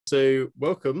So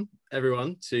welcome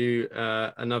everyone to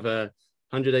another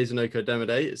 100 Days of No Code demo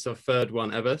day. It's our third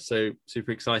one ever, so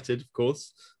super excited, of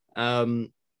course.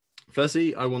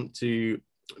 Firstly, I want to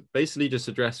basically just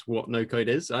address what no code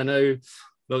is. I know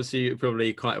obviously you're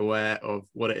probably quite aware of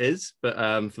what it is, but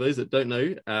for those that don't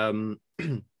know,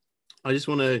 I just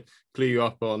want to clue you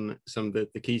up on some of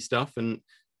the key stuff and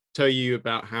tell you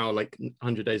about how like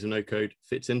 100 Days of No Code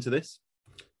fits into this.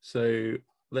 So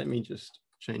let me just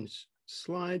change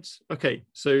slides. Okay,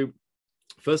 so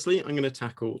firstly, I'm going to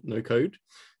tackle no code.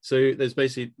 So there's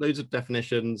basically loads of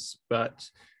definitions, but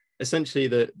essentially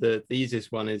the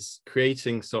easiest one is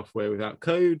creating software without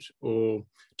code or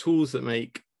tools that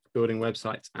make building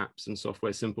websites, apps, and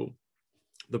software simple.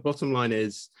 The bottom line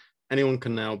is anyone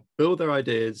can now build their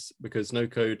ideas because no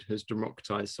code has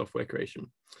democratized software creation.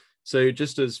 So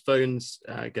just as phones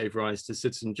gave rise to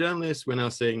citizen journalists, we're now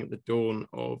seeing the dawn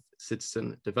of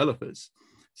citizen developers.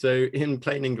 So in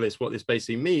plain English, what this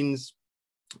basically means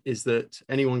is that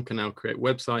anyone can now create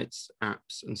websites,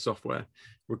 apps, and software,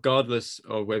 regardless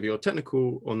of whether you're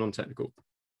technical or non-technical.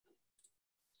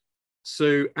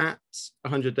 So at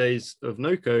 100 Days of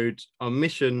No Code, our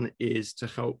mission is to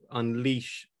help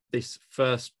unleash this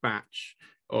first batch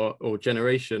or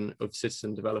generation of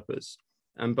citizen developers.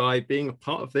 And by being a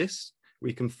part of this,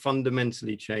 we can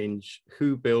fundamentally change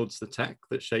who builds the tech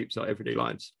that shapes our everyday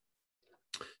lives.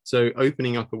 So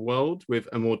opening up a world with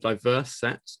a more diverse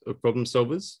set of problem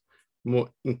solvers, more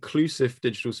inclusive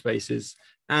digital spaces,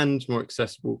 and more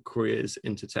accessible careers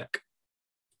into tech.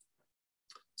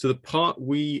 So the part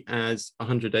we as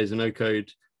 100 Days of No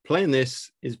Code play in this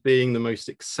is being the most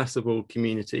accessible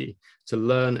community to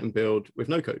learn and build with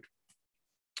no code.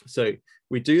 So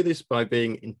we do this by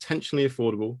being intentionally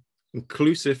affordable,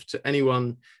 inclusive to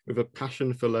anyone with a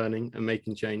passion for learning and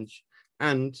making change,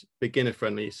 and beginner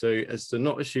friendly, so as to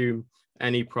not assume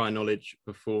any prior knowledge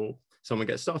before someone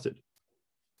gets started.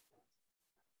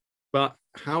 But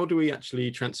how do we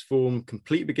actually transform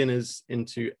complete beginners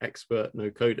into expert no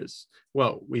coders?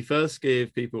 Well, we first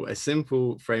give people a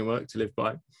simple framework to live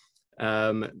by,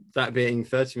 that being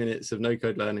 30 minutes of no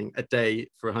code learning a day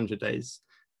for 100 days,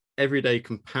 every day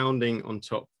compounding on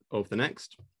top of the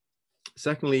next.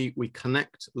 Secondly, we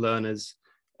connect learners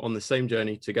on the same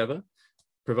journey together,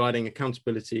 providing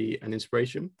accountability and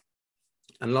inspiration.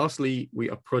 And lastly,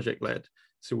 we are project-led.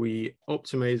 So we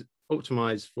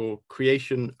optimize for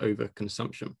creation over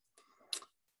consumption.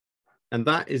 And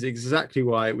that is exactly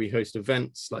why we host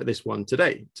events like this one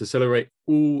today, to celebrate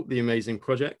all the amazing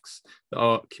projects that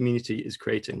our community is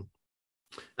creating,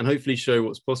 and hopefully show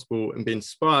what's possible and be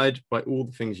inspired by all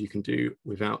the things you can do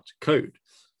without code.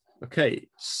 Okay,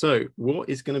 so what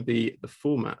is going to be the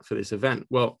format for this event?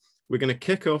 Well, we're going to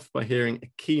kick off by hearing a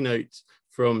keynote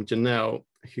from Janelle,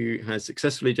 who has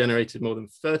successfully generated more than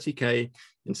 30K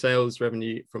in sales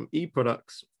revenue from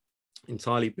e-products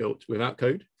entirely built without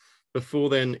code, before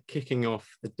then kicking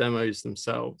off the demos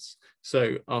themselves.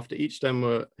 So after each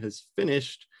demo has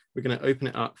finished, we're going to open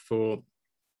it up for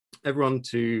everyone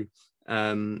to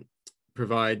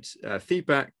provide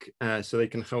feedback so they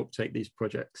can help take these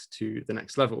projects to the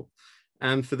next level.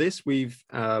 And for this, we've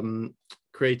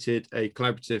created a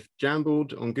collaborative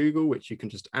Jamboard on Google, which you can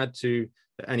just add to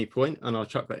at any point, and I'll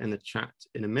chuck that in the chat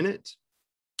in a minute.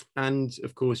 And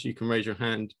of course, you can raise your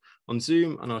hand on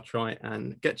Zoom and I'll try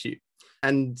and get you.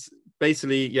 And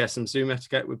basically, yeah, some Zoom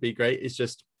etiquette would be great. It's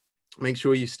just make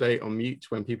sure you stay on mute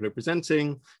when people are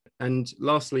presenting. And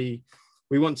lastly,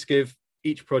 we want to give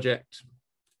each project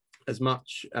as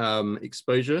much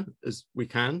exposure as we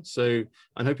can. So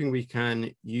I'm hoping we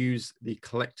can use the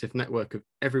collective network of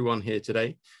everyone here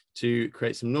today to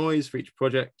create some noise for each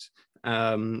project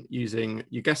using,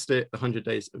 you guessed it, the 100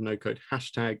 Days of No Code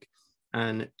hashtag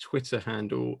and Twitter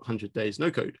handle 100 Days No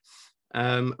Code.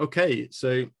 Okay,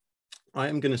 so I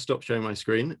am going to stop sharing my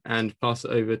screen and pass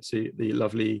it over to the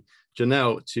lovely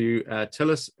Janelle to tell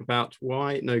us about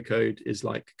why no code is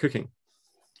like cooking.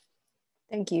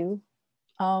 Thank you.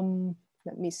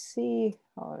 Let me see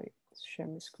how I share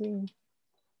my screen.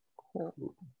 Cool.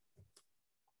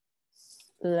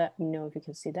 Let me know if you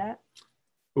can see that.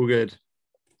 All good.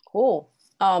 Cool.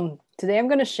 Today I'm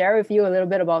going to share with you a little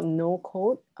bit about no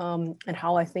code and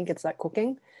how I think it's like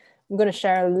cooking. I'm going to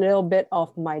share a little bit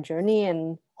of my journey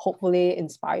and hopefully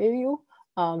inspire you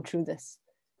through this.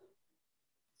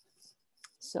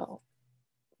 So,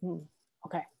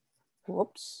 okay.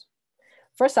 Whoops.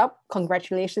 First up,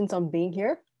 congratulations on being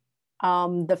here.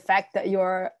 The fact that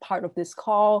you're part of this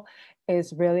call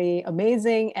is really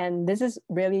amazing. And this is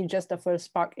really just the first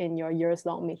spark in your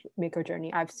years-long maker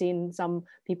journey. I've seen some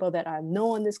people that I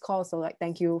know on this call. So like,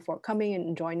 thank you for coming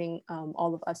and joining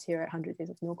all of us here at 100 Days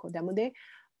of No Code Demo Day.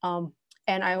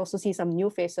 And I also see some new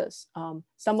faces.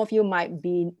 Some of you might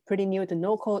be pretty new to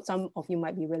no code. Some of you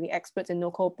might be really experts in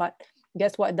no code, but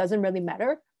guess what? It doesn't really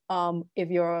matter. If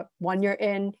you're 1 year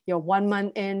in, you're 1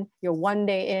 month in, you're 1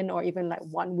 day in, or even like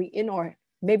 1 week in, or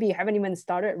maybe you haven't even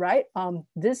started, right?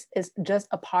 This is just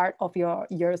a part of your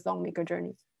years-long maker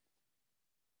journey.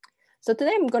 So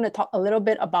today I'm going to talk a little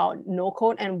bit about no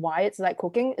code and why it's like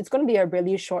cooking. It's going to be a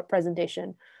really short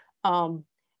presentation.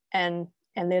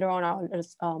 And later on, I'll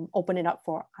just open it up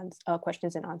for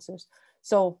questions and answers.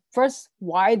 So first,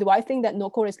 why do I think that no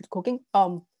code is cooking?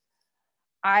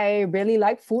 I really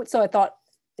like food, so I thought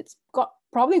it's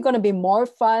probably going to be more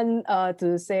fun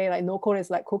to say like no code is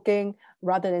like cooking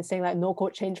rather than saying like no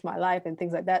code changed my life and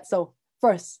things like that. So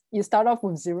first, you start off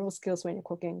with 0 skills when you're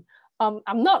cooking.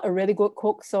 I'm not a really good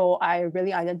cook, so I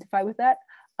really identify with that.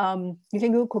 You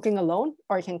can do cooking alone,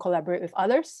 or you can collaborate with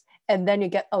others, and then you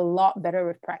get a lot better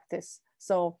with practice.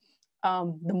 So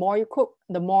the more you cook,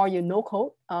 the more you know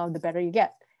code, the better you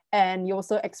get. And you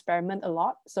also experiment a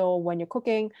lot. So when you're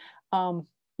cooking,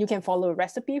 you can follow a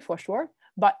recipe for sure,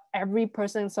 but every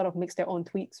person sort of makes their own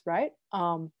tweaks, right?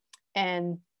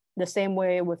 And the same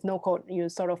way with no code, you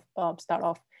sort of start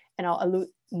off, and I'll allude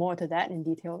more to that in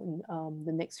detail in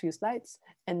the next few slides.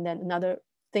 And then another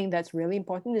thing that's really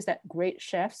important is that great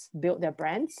chefs build their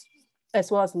brands as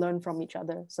well as learn from each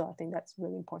other. So I think that's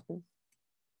really important.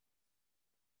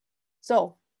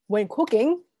 So when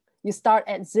cooking, you start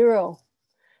at 0.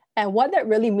 And what that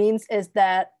really means is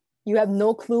that you have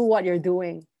no clue what you're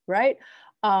doing, right?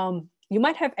 You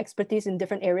might have expertise in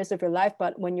different areas of your life,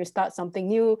 but when you start something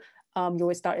new, you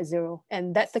always start at 0.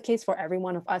 And that's the case for every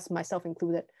one of us, myself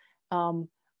included.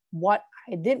 What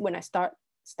I did when I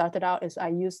started out is I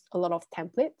used a lot of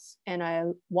templates, and I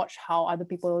watched how other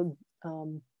people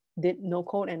did no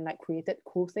code and like created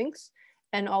cool things,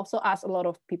 and also asked a lot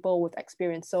of people with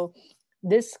experience. So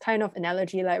this kind of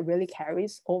analogy like really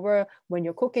carries over when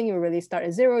you're cooking. You really start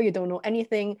at 0, you don't know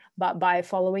anything, but by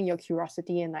following your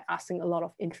curiosity and like asking a lot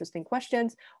of interesting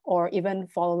questions, or even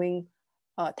following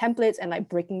templates and like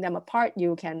breaking them apart,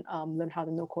 you can learn how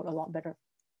to no code a lot better.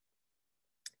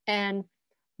 And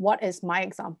what is my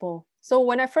example? So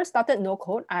when I first started no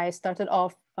code, I started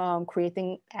off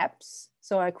creating apps.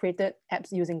 So I created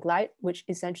apps using Glide, which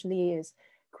essentially is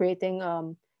creating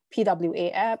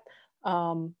PWA app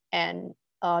and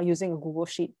using a Google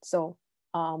Sheet. So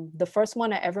the first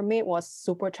one I ever made was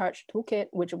Supercharged Toolkit,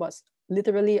 which was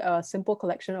literally a simple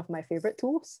collection of my favorite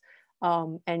tools.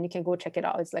 And you can go check it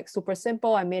out. It's like super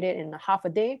simple. I made it in half a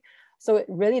day. So it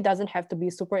really doesn't have to be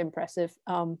super impressive.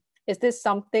 Is this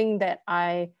something that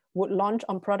I would launch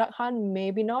on Product Hunt?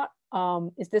 Maybe not.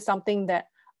 Is this something that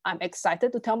I'm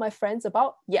excited to tell my friends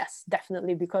about? Yes,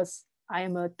 definitely, because I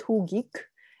am a tool geek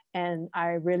and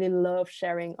I really love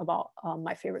sharing about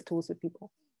my favorite tools with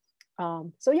people.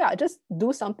 So yeah, just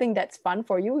do something that's fun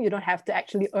for you. You don't have to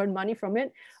actually earn money from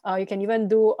it. You can even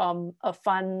do a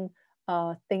fun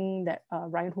thing that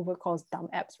Ryan Hoover calls dumb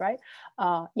apps, right?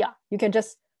 Yeah, you can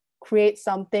just create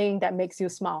something that makes you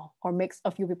smile or makes a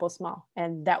few people smile,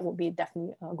 and that would be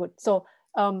definitely good. So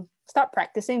start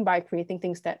practicing by creating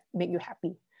things that make you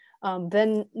happy.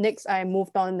 Then next I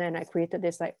moved on and I created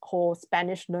this like whole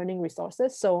Spanish learning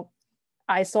resources. So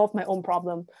I solved my own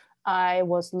problem. I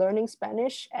was learning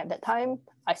Spanish at that time.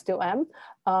 I still am.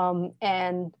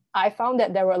 And I found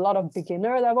that there were a lot of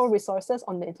beginner level resources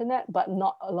on the internet, but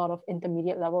not a lot of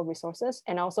intermediate level resources.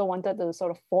 And I also wanted to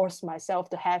sort of force myself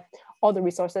to have all the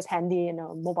resources handy in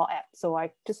a mobile app. So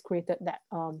I just created that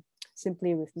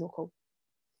simply with no code.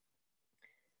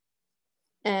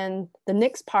 And the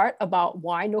next part about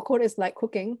why no code is like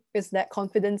cooking is that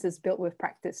confidence is built with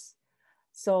practice.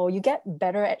 So you get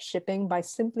better at shipping by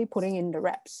simply putting in the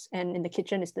reps, and in the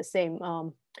kitchen it's the same.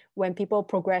 When people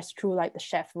progress through like the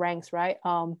chef ranks, right?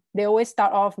 They always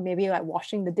start off maybe like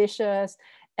washing the dishes,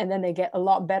 and then they get a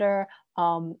lot better,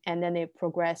 and then they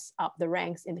progress up the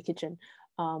ranks in the kitchen.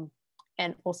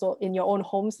 And also in your own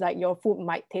homes, like your food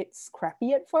might taste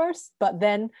crappy at first, but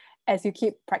then as you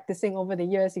keep practicing over the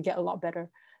years, you get a lot better.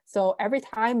 So every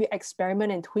time you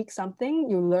experiment and tweak something,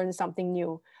 you learn something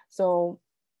new. So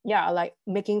yeah, like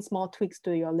making small tweaks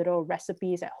to your little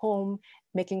recipes at home,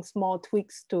 making small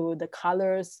tweaks to the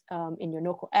colors in your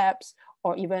no-code apps,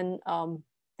 or even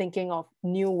thinking of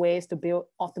new ways to build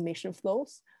automation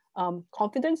flows.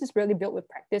 Confidence is really built with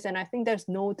practice, and I think there's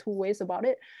no two ways about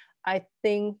it. I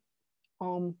think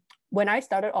when I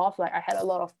started off, like I had a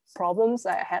lot of problems.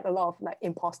 I had a lot of like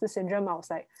imposter syndrome. I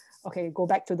was like, okay, go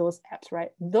back to those apps,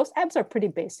 right? Those apps are pretty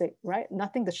basic, right?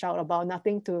 Nothing to shout about,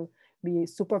 nothing to be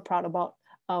super proud about.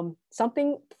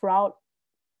 Something proud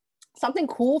something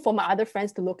cool for my other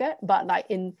friends to look at, but like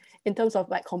in terms of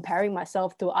like comparing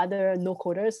myself to other no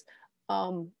coders,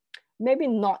 maybe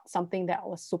not something that I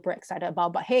was super excited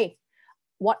about. But hey,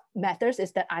 what matters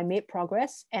is that I made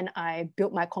progress and I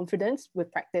built my confidence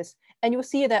with practice. And you'll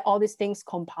see that all these things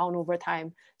compound over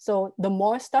time. So the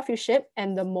more stuff you ship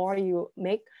and the more you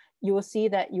make, you will see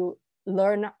that you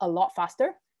learn a lot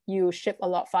faster, you ship a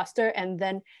lot faster, and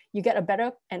then you get a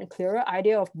better and clearer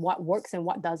idea of what works and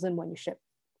what doesn't when you ship.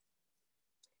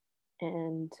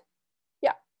 And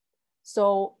yeah,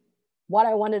 so what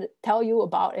I wanted to tell you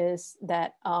about is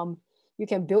that you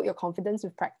can build your confidence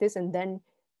with practice and then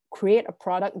create a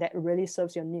product that really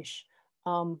serves your niche.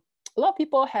 A lot of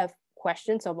people have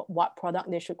questions about what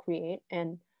product they should create.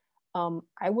 And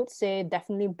I would say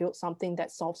definitely build something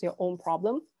that solves your own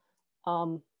problem.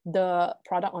 The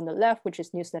product on the left, which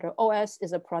is Newsletter OS,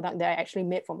 is a product that I actually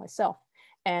made for myself.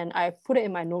 And I put it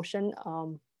in my Notion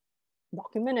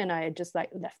document and I just like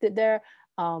left it there.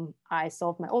 I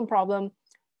solved my own problem.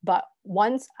 But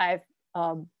once I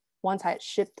had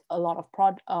shipped a lot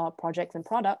of projects and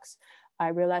products, I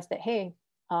realized that, hey,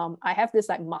 I have this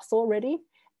like muscle ready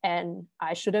and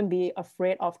I shouldn't be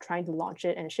afraid of trying to launch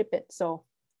it and ship it. So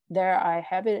there I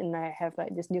have it, and I have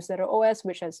like this Newsletter OS,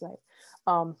 which has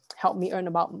like helped me earn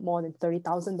about more than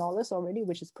 $30,000 already,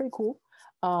 which is pretty cool.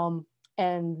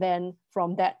 And then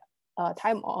from that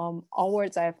time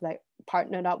onwards, I've like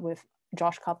partnered up with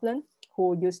Josh Kaplan,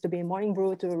 who used to be in Morning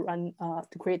Brew, to run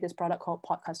to create this product called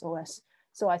Podcast OS.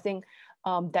 So I think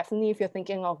definitely if you're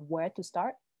thinking of where to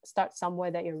start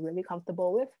somewhere that you're really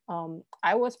comfortable with.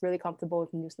 I was really comfortable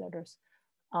with newsletters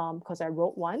because I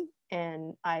wrote one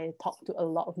and I talked to a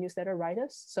lot of newsletter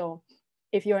writers. So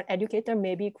if you're an educator,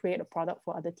 maybe create a product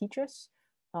for other teachers.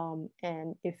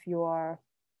 And if you are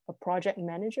a project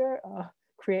manager,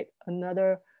 create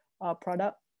another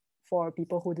product for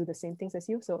people who do the same things as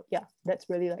you. So yeah, that's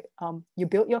really like, you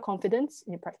build your confidence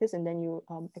in your practice and then you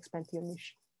expand to your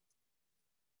niche.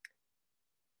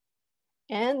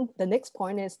 And the next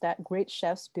point is that great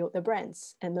chefs build their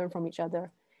brands and learn from each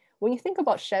other. When you think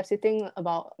about chefs, you think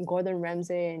about Gordon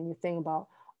Ramsay and you think about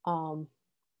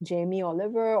Jamie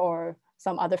Oliver or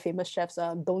some other famous chefs.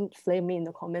 Don't flame me in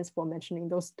the comments for mentioning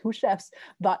those two chefs.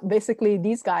 But basically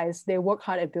these guys, they work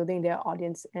hard at building their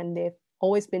audience and they've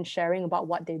always been sharing about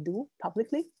what they do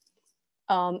publicly.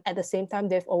 At the same time,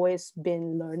 they've always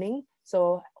been learning.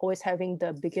 So always having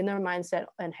the beginner mindset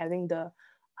and having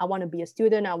I want to be a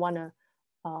student, I want to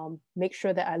make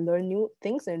sure that I learn new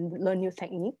things and learn new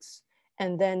techniques,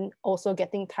 and then also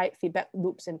getting tight feedback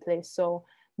loops in place. So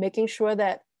making sure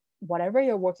that whatever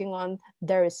you're working on,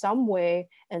 there is some way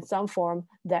and some form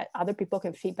that other people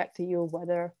can feedback to you,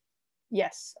 whether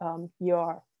yes,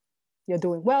 you're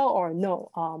doing well, or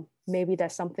no, maybe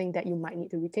there's something that you might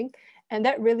need to rethink. And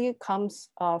that really comes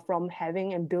from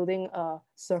having and building a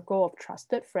circle of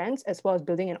trusted friends, as well as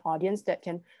building an audience that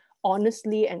can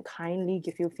honestly and kindly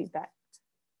give you feedback.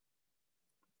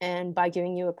 And by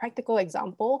giving you a practical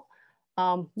example,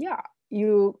 yeah,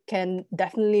 you can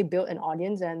definitely build an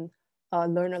audience and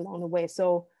learn along the way.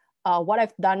 So what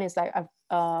I've done is like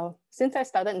since I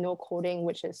started no coding,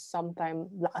 which is sometime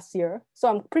last year, so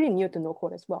I'm pretty new to no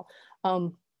code as well.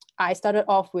 I started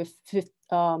off with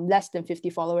less than 50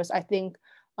 followers. I think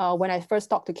when I first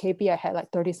talked to KP, I had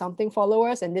like 30 something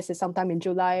followers, and this is sometime in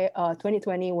July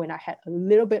 2020 when I had a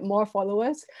little bit more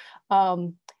followers.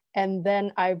 And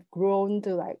then I've grown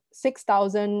to like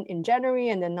 6,000 in January,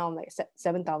 and then now I'm like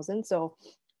 7,000. So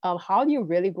how do you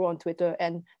really grow on Twitter?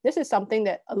 And this is something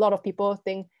that a lot of people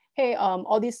think, hey,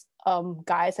 all these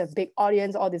guys have big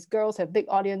audience, all these girls have big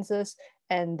audiences,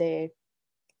 and they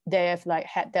have like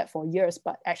had that for years,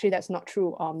 but actually that's not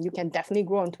true. You can definitely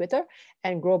grow on Twitter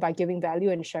and grow by giving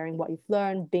value and sharing what you've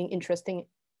learned, being interesting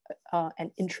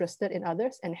and interested in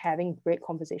others, and having great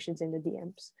conversations in the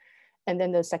DMs. And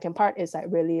then the second part is like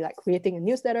really like creating a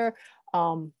newsletter.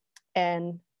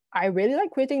 And I really like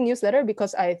creating newsletter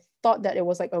because I thought that it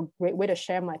was like a great way to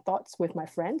share my thoughts with my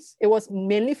friends. It was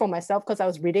mainly for myself because I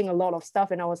was reading a lot of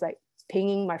stuff and I was like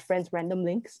pinging my friends random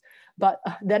links. But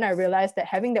then I realized that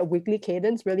having that weekly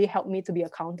cadence really helped me to be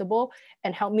accountable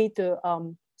and helped me to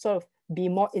sort of be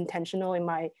more intentional in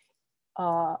my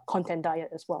content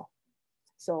diet as well.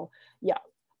 So yeah,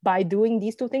 by doing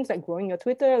these two things, like growing your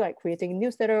Twitter, like creating a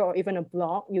newsletter or even a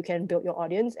blog, you can build your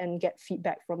audience and get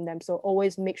feedback from them. So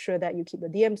always make sure that you keep the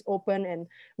DMs open and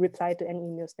reply to any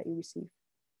emails that you receive.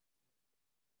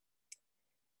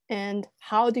 And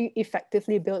how do you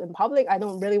effectively build in public? I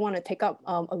don't really want to take up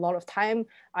a lot of time.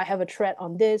 I have a thread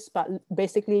on this, but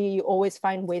basically you always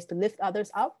find ways to lift others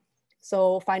up.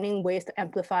 So finding ways to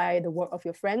amplify the work of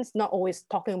your friends, not always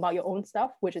talking about your own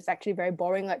stuff, which is actually very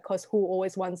boring, like, because who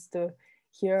always wants to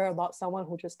hear about someone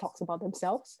who just talks about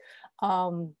themselves?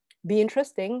 Be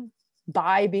interesting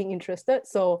by being interested.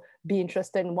 So be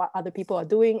interested in what other people are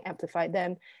doing, amplify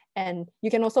them. And you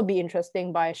can also be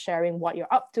interesting by sharing what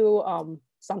you're up to,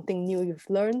 something new you've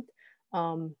learned.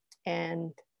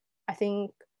 And I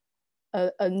think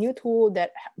a new tool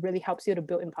that really helps you to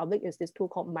build in public is this tool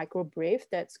called Micro Brave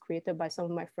that's created by some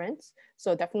of my friends.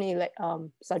 So definitely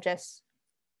suggest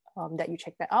that you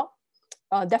check that out.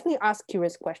 Definitely ask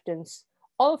curious questions.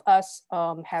 All of us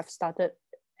have started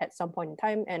at some point in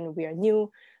time, and we are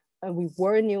new. We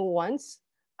were new once.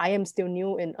 I am still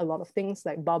new in a lot of things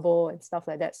like Bubble and stuff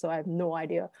like that. So I have no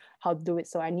idea how to do it.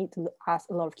 So I need to ask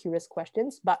a lot of curious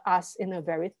questions, but ask in a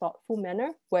very thoughtful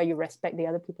manner where you respect the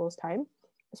other people's time,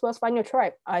 as well as find your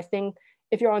tribe. I think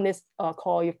if you're on this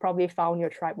call, you've probably found your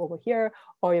tribe over here,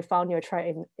 or you found your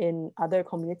tribe in other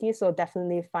communities. So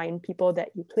definitely find people that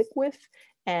you click with,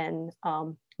 and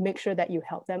make sure that you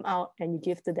help them out and you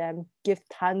give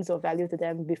tons of value to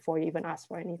them before you even ask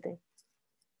for anything.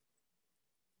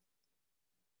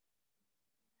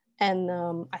 And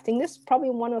I think this is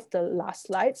probably one of the last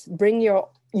slides. Bring your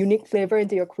unique flavor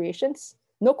into your creations.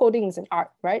 No coding is an art,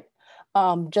 right?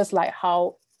 Just like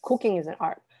how cooking is an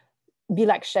art. Be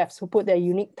like chefs who put their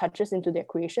unique touches into their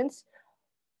creations.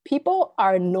 People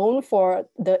are known for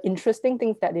the interesting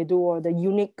things that they do or the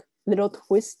unique little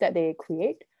twists that they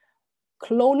create.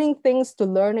 Cloning things to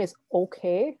learn is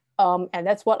okay. And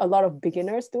that's what a lot of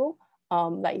beginners do.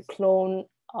 Like you clone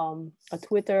a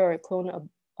Twitter, or you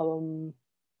clone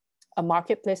a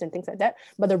marketplace and things like that.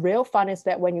 But the real fun is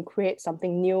that when you create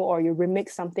something new or you remix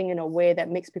something in a way that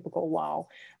makes people go,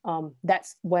 wow,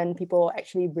 that's when people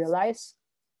actually realize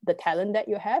the talent that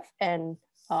you have and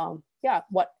yeah,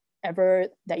 whatever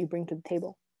that you bring to the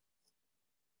table.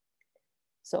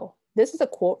 So this is a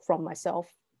quote from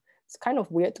myself. It's kind of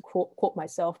weird to quote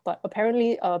myself, but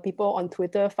apparently people on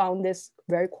Twitter found this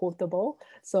very quotable.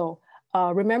 So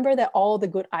remember that all the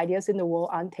good ideas in the world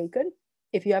aren't taken.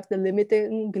 If you have the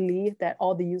limiting belief that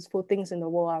all the useful things in the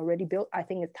world are already built, I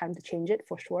think it's time to change it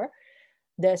for sure.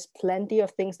 There's plenty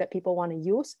of things that people want to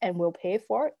use and will pay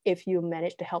for if you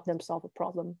manage to help them solve a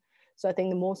problem. So I think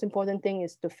the most important thing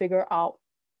is to figure out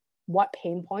what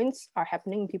pain points are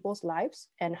happening in people's lives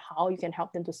and how you can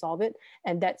help them to solve it.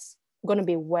 And that's going to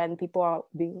be when people are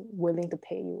being willing to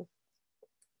pay you.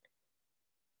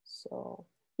 So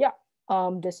yeah,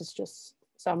 this is just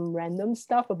some random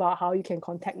stuff about how you can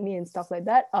contact me and stuff like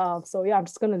that. So yeah, I'm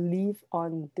just gonna leave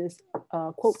on this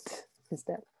quote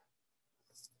instead.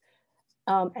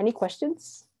 Any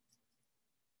questions?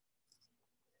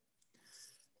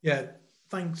 Yeah,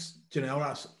 thanks, Janelle.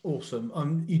 That's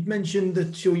awesome. You'd mentioned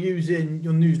that you're using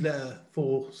your newsletter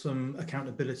for some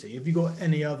accountability. Have you got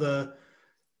any other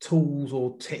tools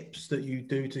or tips that you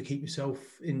do to keep yourself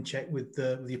in check with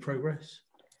your progress?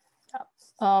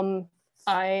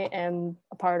 I am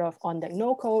a part of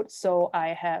 100DaysOfNoCode, so I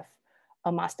have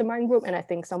a mastermind group, and I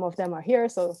think some of them are here.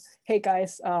 So hey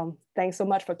guys, thanks so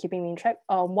much for keeping me in track.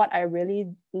 What I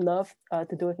really love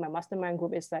to do with my mastermind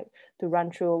group is like to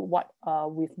run through what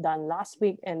we've done last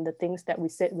week and the things that we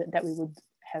said that we would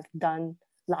have done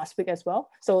last week as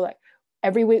well. So like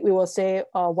every week we will say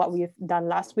what we've done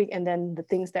last week and then the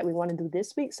things that we want to do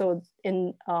this week. So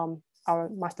in our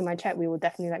mastermind chat, we will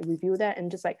definitely like review that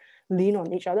and just like lean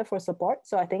on each other for support.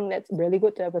 So I think that's really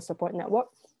good to have a support network.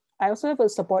 I also have a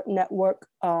support network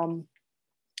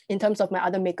in terms of my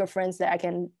other maker friends that I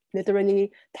can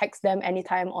literally text them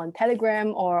anytime on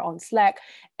Telegram or on Slack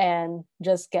and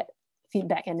just get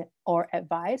feedback and or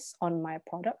advice on my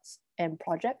products and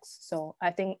projects. So I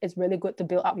think it's really good to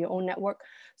build up your own network.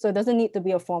 So it doesn't need to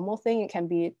be a formal thing. It can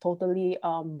be a totally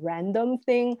random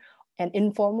thing, an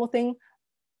informal thing.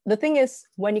 The thing is,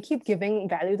 when you keep giving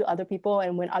value to other people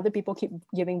and when other people keep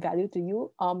giving value to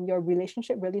you, your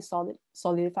relationship really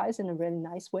solidifies in a really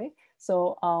nice way.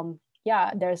 So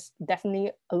yeah, there's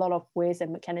definitely a lot of ways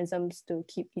and mechanisms to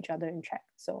keep each other in check.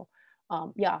 So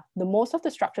yeah, most of the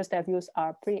structures that I've used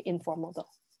are pretty informal though.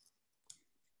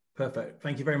 Perfect.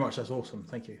 Thank you very much. That's awesome.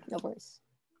 Thank you. No worries.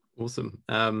 Awesome.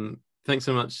 Thanks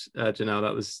so much, Janelle.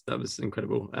 That was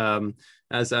incredible.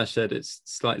 As Ash said, it's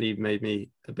slightly made me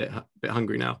a bit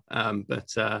hungry now.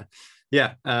 But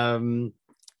yeah,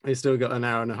 we've still got an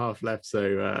hour and a half left,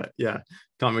 so yeah,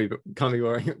 can't be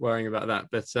worrying about that.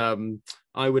 But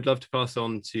I would love to pass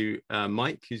on to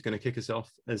Mike, who's going to kick us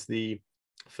off as the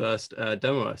first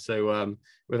demoer. So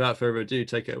without further ado,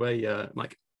 take it away,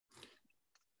 Mike.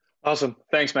 Awesome.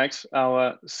 Thanks, Max.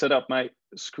 I'll set up my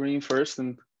screen first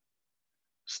and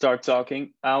start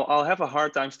talking. I'll have a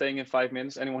hard time staying in 5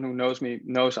 minutes. Anyone who knows me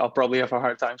knows I'll probably have a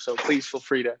hard time. So please feel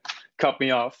free to cut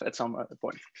me off at some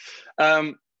point.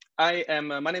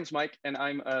 My name's Mike, and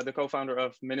I'm the co-founder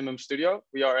of Minimum Studio.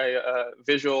 We are a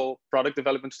visual product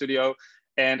development studio,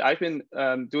 and I've been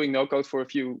doing no code for a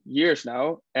few years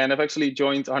now. And I've actually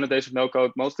joined 100 Days of No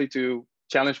Code mostly to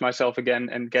challenge myself again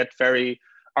and get very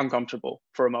uncomfortable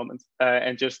for a moment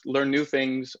and just learn new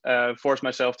things, force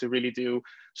myself to really do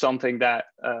something that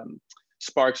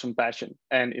sparks some passion,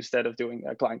 and instead of doing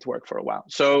client work for a while.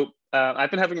 So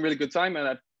I've been having a really good time, and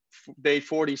at day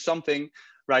 40 something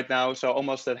right now, so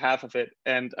almost at half of it.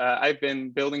 And I've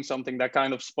been building something that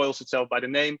kind of spoils itself by the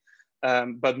name,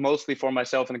 but mostly for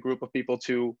myself and a group of people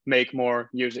to make more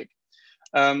music.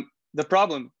 The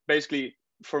problem, basically,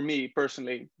 for me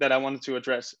personally, that I wanted to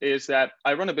address is that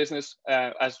I run a business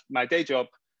as my day job,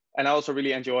 and I also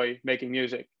really enjoy making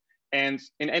music. And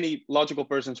in any logical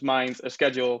person's mind, a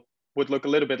schedule would look a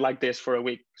little bit like this for a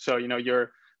week. So, you know,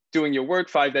 you're doing your work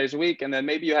 5 days a week, and then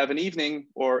maybe you have an evening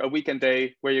or a weekend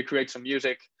day where you create some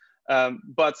music.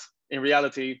 But in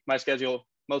reality, my schedule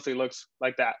mostly looks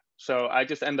like that. So I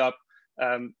just end up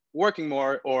working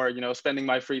more, or, you know, spending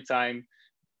my free time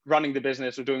running the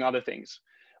business or doing other things,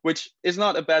 which is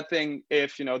not a bad thing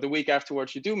if, you know, the week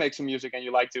afterwards you do make some music and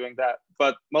you like doing that.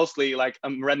 But mostly, like, a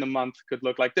random month could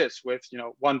look like this, with, you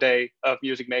know, 1 day of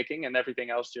music making and everything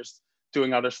else just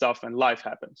doing other stuff, and life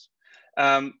happens.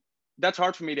 That's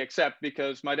hard for me to accept,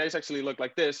 because my days actually look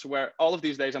like this, where all of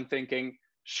these days I'm thinking,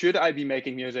 should I be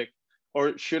making music,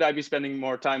 or should I be spending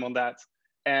more time on that?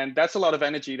 And that's a lot of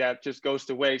energy that just goes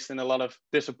to waste, and a lot of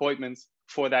disappointment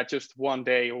for that just 1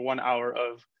 day or 1 hour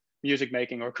of music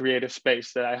making or creative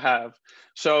space that I have.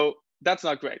 So that's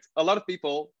not great. A lot of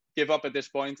people give up at this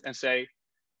point and say,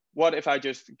 what if I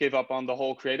just give up on the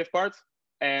whole creative part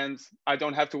and I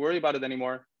don't have to worry about it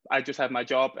anymore? I just have my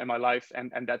job and my life,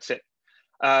 and that's it.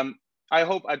 I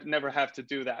hope I'd never have to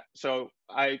do that. So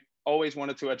I always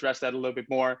wanted to address that a little bit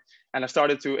more. And I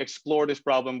started to explore this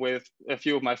problem with a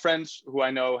few of my friends who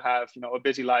I know have, you know, a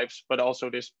busy lives, but also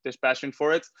this passion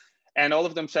for it. And all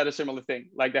of them said a similar thing.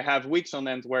 Like, they have weeks on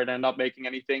end where they're not making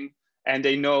anything, and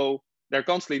they're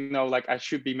constantly know, like, I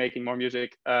should be making more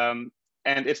music. And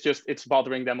it's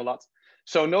bothering them a lot.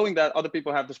 So knowing that other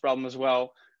people have this problem as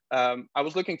well, I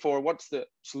was looking for what's the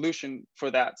solution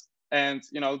for that. And,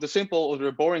 you know, the simple or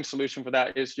the boring solution for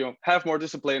that is, you know, have more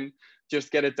discipline,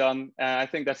 just get it done. I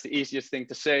think that's the easiest thing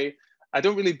to say. I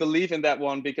don't really believe in that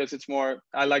one, because it's more,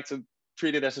 I like to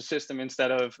treat it as a system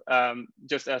instead of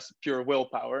just as pure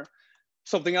willpower.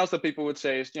 Something else that people would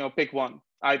say is, you know, pick one,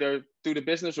 either do the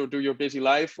business or do your busy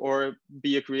life, or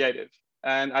be a creative.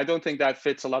 And I don't think that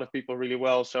fits a lot of people really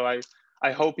well. So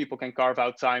I hope people can carve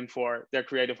out time for their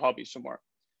creative hobbies some more.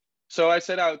 So I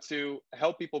set out to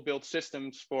help people build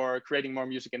systems for creating more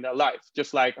music in their life.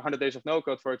 Just like 100 Days of No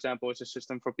Code, for example, is a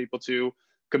system for people to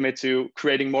commit to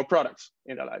creating more products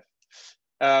in their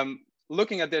life.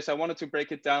 Looking at this, I wanted to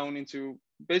break it down into,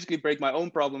 basically break my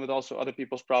own problem, but also other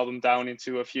people's problem down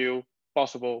into a few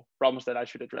possible problems that I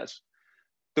should address.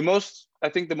 I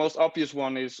think the most obvious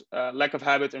one is lack of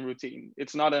habit and routine.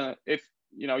 It's not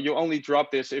you only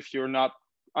drop this if you're not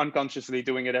unconsciously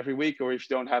doing it every week, or if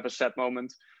you don't have a set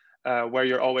moment where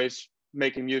you're always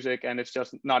making music and it's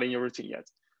just not in your routine yet.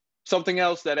 Something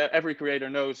else that every creator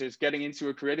knows is getting into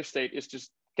a creative state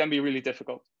can be really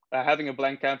difficult. Having a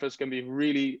blank canvas can be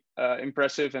really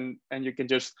impressive, and you can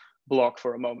just block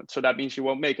for a moment. So that means you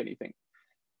won't make anything.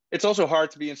 It's also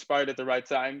hard to be inspired at the right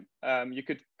time. You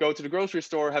could go to the grocery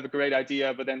store, have a great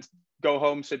idea, but then go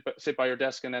home, sit by your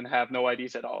desk, and then have no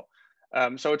ideas at all.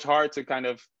 So it's hard to kind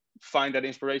of find that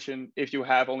inspiration if you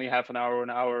have only half an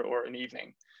hour, or an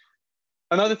evening.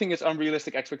 Another thing is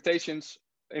unrealistic expectations.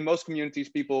 In most communities,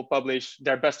 people publish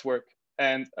their best work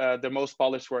and their most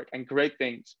polished work and great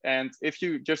things. And if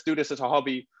you just do this as a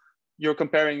hobby, you're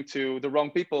comparing to the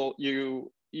wrong people,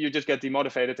 you just get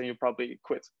demotivated and you probably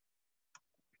quit.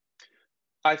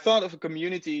 I thought of a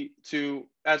community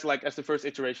as the first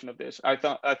iteration of this. I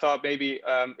thought maybe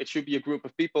it should be a group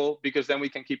of people, because then we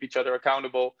can keep each other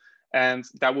accountable, and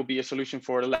that would be a solution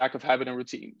for the lack of habit and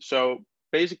routine. So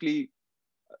basically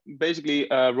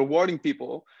rewarding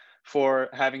people for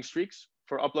having streaks,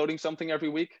 for uploading something every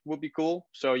week would be cool.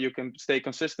 So you can stay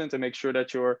consistent and make sure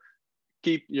that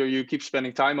you keep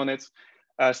spending time on it.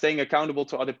 Staying accountable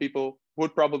to other people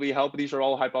would probably help. These are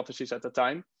all hypotheses at the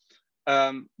time.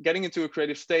 Getting into a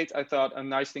creative state, I thought a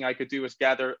nice thing I could do is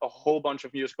gather a whole bunch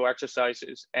of musical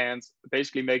exercises and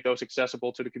basically make those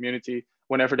accessible to the community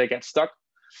whenever they get stuck.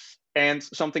 And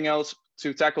something else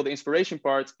to tackle the inspiration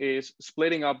part is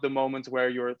splitting up the moment where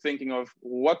you're thinking of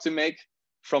what to make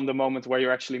from the moment where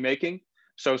you're actually making.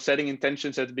 So setting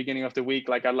intentions at the beginning of the week,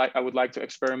 like I would like to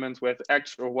experiment with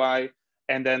X or Y.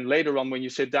 And then later on, when you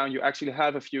sit down, you actually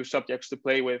have a few subjects to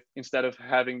play with instead of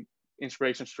having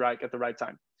inspiration strike at the right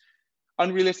time.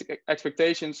 Unrealistic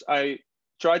expectations, I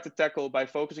try to tackle by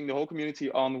focusing the whole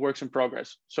community on works in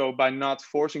progress. So by not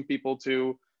forcing people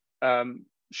to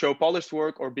show polished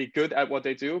work or be good at what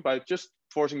they do, by just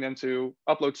forcing them to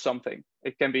upload something.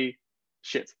 It can be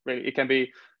shit, really. It can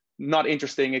be not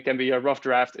interesting. It can be a rough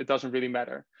draft. It doesn't really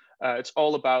matter. It's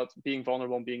all about being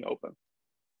vulnerable and being open.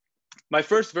 My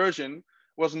first version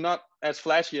was not as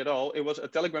flashy at all. It was a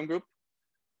Telegram group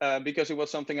because it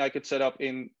was something I could set up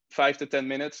in 5 to 10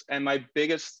 minutes. And my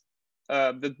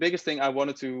the biggest thing I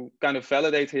wanted to kind of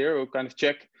validate here or kind of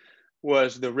check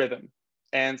was the rhythm.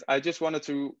 And I just wanted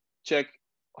to check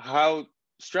how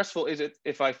stressful is it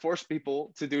if I force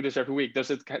people to do this every week? Does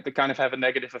it kind of have a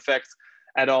negative effect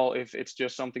at all if it's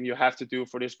just something you have to do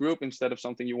for this group instead of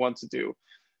something you want to do?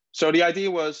 So the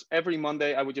idea was every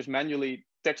Monday I would just manually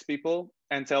text people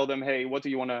and tell them, hey, what do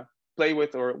you want to play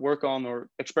with or work on or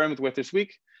experiment with this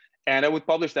week? And I would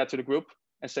publish that to the group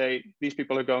and say, these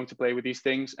people are going to play with these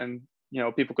things, and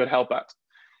people could help out.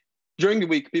 During the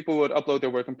week, people would upload their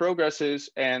work in progresses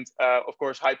and of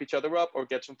course, hype each other up or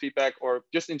get some feedback or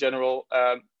just in general,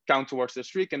 count towards the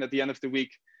streak. And at the end of the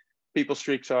week, people's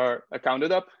streaks are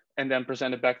counted up and then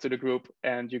presented back to the group,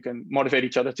 and you can motivate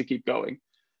each other to keep going.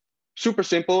 Super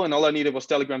simple, and all I needed was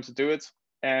Telegram to do it.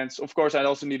 And of course, I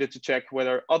also needed to check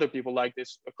whether other people like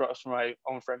this across my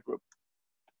own friend group.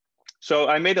 So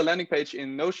I made a landing page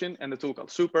in Notion and a tool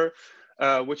called Super,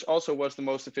 which also was the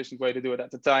most efficient way to do it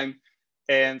at the time.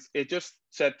 And it just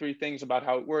said 3 things about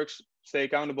how it works: stay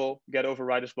accountable, get over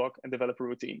writer's block, and develop a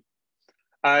routine.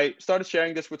 I started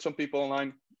sharing this with some people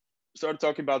online, started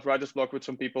talking about writer's block with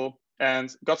some people, and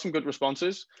got some good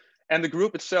responses. And the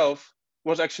group itself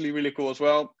was actually really cool as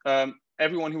well.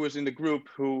 Everyone who was in the group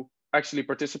who actually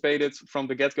participated from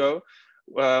the get-go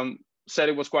said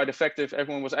it was quite effective.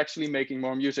 Everyone was actually making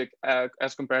more music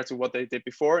as compared to what they did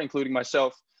before, including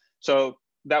myself. So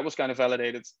that was kind of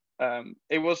validated.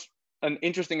 It was an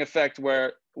interesting effect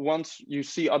where once you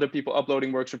see other people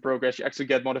uploading works in progress, you actually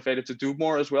get motivated to do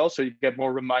more as well. So you get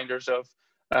more reminders of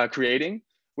creating,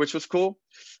 which was cool.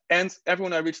 And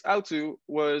everyone I reached out to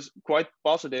was quite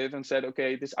positive and said,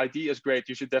 okay, this idea is great.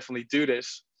 You should definitely do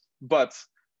this. But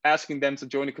asking them to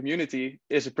join the community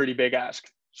is a pretty big ask.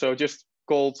 So just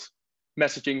cold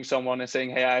messaging someone and saying,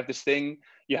 hey, I have this thing,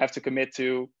 you have to commit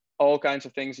to all kinds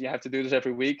of things, you have to do this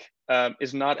every week,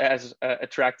 is not as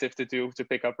attractive to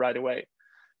pick up right away.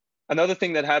 Another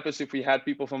thing that happens if we had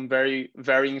people from very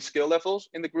varying skill levels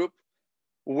in the group,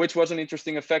 which was an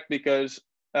interesting effect because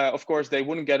of course they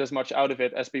wouldn't get as much out of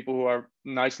it as people who are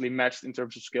nicely matched in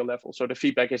terms of skill level. So the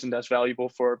feedback isn't as valuable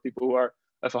for people who are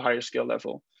of a higher skill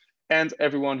level. And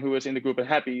everyone who was in the group and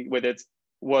happy with it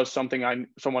was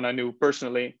someone I knew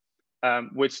personally,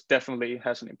 which definitely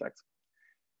has an impact.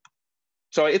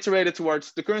 So I iterated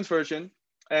towards the current version,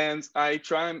 and I'm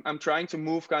trying to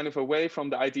move kind of away from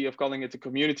the idea of calling it a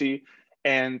community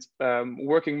and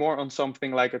working more on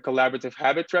something like a collaborative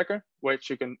habit tracker, which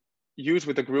you can use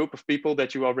with a group of people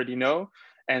that you already know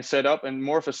and set up, and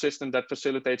more of a system that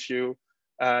facilitates you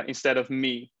instead of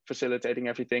me facilitating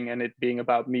everything and it being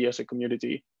about me as a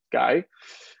community guy.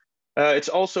 It's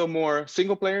also more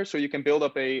single player, so you can build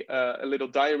up a little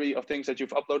diary of things that you've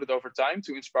uploaded over time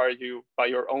to inspire you by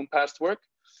your own past work.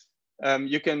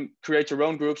 You can create your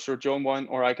own groups or join one,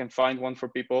 or I can find one for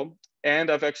people.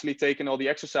 And I've actually taken all the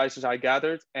exercises I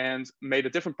gathered and made a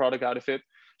different product out of it,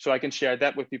 so I can share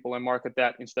that with people and market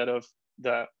that instead of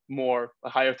the a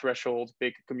higher threshold,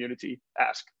 big community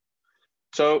ask.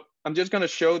 So I'm just going to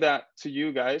show that to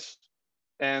you guys.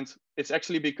 And it's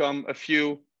actually become a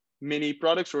few mini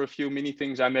products or a few mini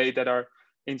things I made that are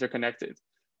interconnected.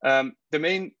 The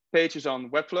main page is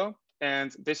on Webflow,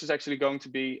 and this is actually going to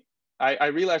be, I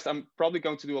realized I'm probably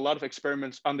going to do a lot of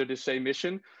experiments under the same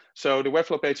mission. So the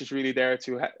Webflow page is really there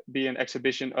to be an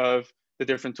exhibition of the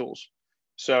different tools.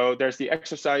 So there's the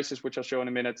exercises, which I'll show in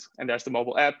a minute, and there's the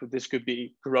mobile app. This could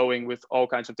be growing with all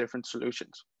kinds of different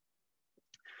solutions.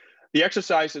 The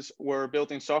exercises were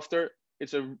built in Software.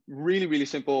 It's a really, really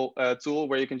simple tool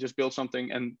where you can just build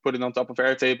something and put it on top of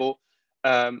Airtable.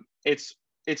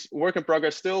 It's work in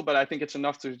progress still, but I think it's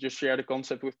enough to just share the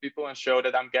concept with people and show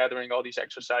that I'm gathering all these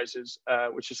exercises,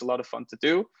 which is a lot of fun to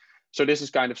do. So this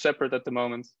is kind of separate at the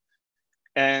moment.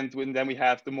 And then we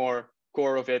have the more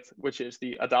core of it, which is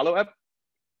the Adalo app.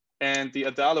 And the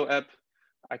Adalo app,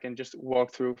 I can just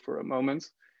walk through for a moment,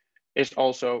 is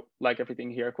also, like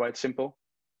everything here, quite simple.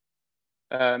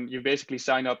 You basically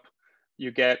sign up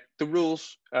you get the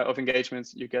rules of engagement,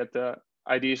 you get the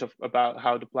ideas about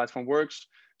how the platform works.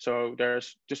 So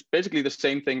there's just basically the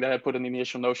same thing that I put on the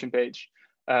initial Notion page,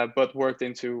 but worked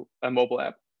into a mobile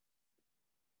app.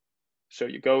 So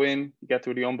you go in, you get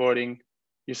through the onboarding,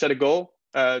 you set a goal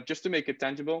just to make it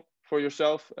tangible for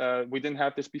yourself. We didn't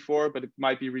have this before, but it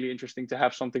might be really interesting to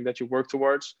have something that you work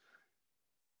towards,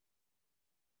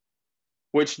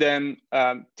 which then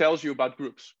tells you about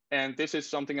groups. And this is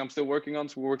something I'm still working on,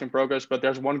 so we're work in progress, but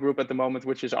there's one group at the moment,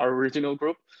 which is our original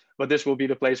group. But this will be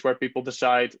the place where people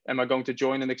decide, am I going to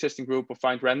join an existing group or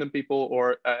find random people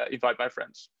or invite my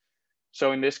friends?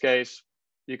 So in this case,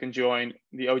 you can join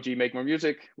the OG Make More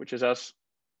Music, which is us.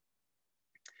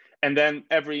 And then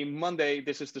every Monday,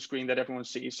 this is the screen that everyone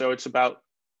sees. So it's about,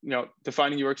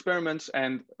 defining your experiments.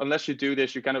 And unless you do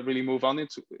this, you cannot really move on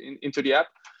into the app.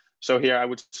 So here I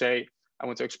would say, I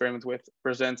want to experiment with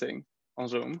presenting on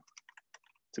Zoom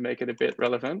to make it a bit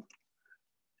relevant.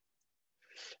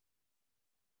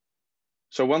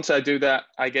 So once I do that,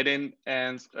 I get in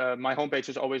and my homepage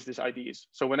is always this IDs.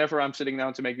 So whenever I'm sitting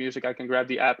down to make music, I can grab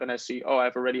the app and I see, oh,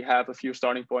 I've already have a few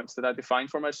starting points that I defined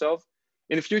for myself.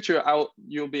 In the future,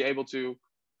 you'll be able to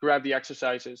grab the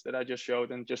exercises that I just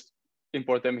showed and just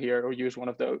import them here or use one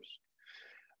of those.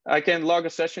 I can log a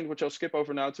session, which I'll skip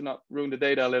over now to not ruin the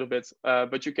data a little bit,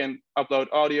 but you can upload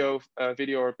audio,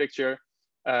 video, or picture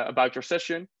about your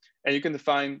session. And you can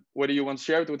define whether you want to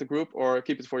share it with the group or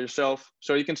keep it for yourself.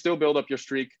 So you can still build up your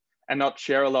streak and not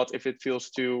share a lot if it feels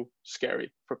too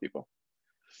scary for people.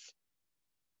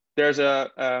 There's a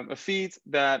feed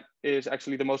that is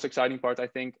actually the most exciting part, I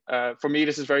think. For me,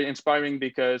 this is very inspiring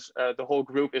because the whole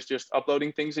group is just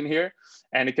uploading things in here.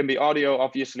 And it can be audio,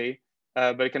 obviously,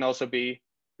 but it can also be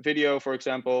video, for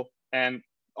example. And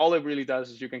all it really does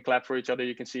is you can clap for each other.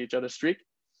 You can see each other's streak.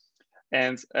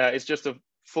 And it's just a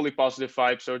fully positive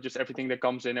vibe. So just everything that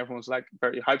comes in, everyone's like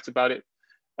very hyped about it.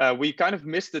 We kind of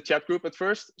missed the chat group at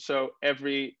first. So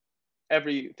everything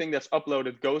that's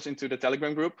uploaded goes into the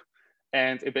Telegram group.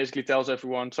 And it basically tells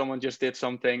everyone someone just did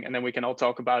something, and then we can all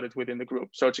talk about it within the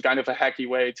group. So it's a kind of a hacky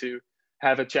way to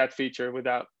have a chat feature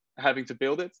without having to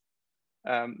build it.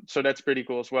 So that's pretty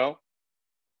cool as well.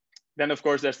 Then, of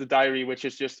course, there's the diary, which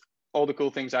is just all the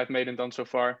cool things I've made and done so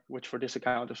far, which for this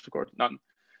account is, of course,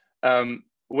 none,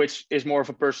 which is more of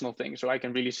a personal thing. So I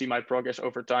can really see my progress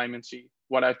over time and see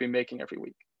what I've been making every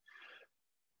week.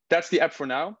 That's the app for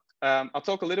now. I'll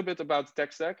talk a little bit about the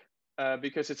tech stack.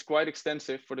 Because it's quite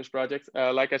extensive for this project.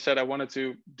 Like I said, I wanted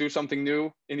to do something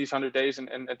new in these 100 days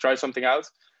and try something out.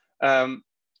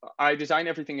 I design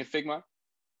everything in Figma.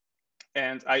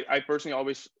 And I personally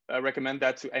always recommend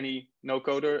that to any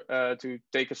no-coder to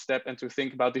take a step and to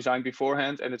think about design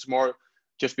beforehand. And it's more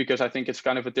just because I think it's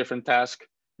kind of a different task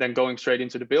than going straight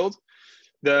into the build.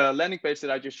 The landing page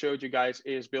that I just showed you guys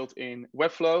is built in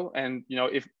Webflow. And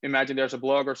if imagine there's a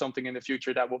blog or something in the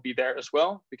future that will be there as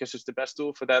well, because it's the best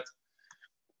tool for that.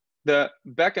 The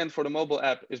backend for the mobile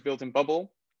app is built in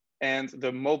Bubble, and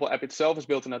the mobile app itself is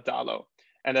built in Adalo.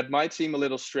 And that might seem a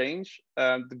little strange.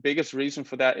 The biggest reason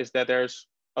for that is that there's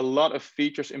a lot of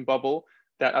features in Bubble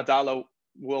that Adalo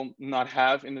will not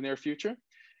have in the near future.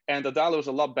 And Adalo is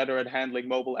a lot better at handling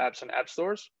mobile apps and app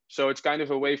stores. So it's kind of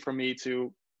a way for me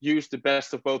to use the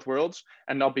best of both worlds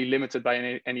and not be limited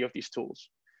by any of these tools.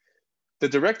 The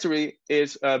directory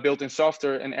is built in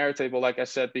Software and Airtable, like I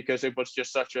said, because it was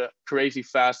just such a crazy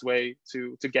fast way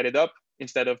to get it up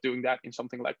instead of doing that in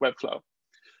something like Webflow.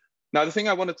 Now, the thing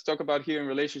I wanted to talk about here in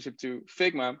relationship to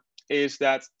Figma is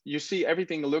that you see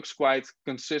everything looks quite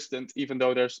consistent, even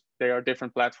though they are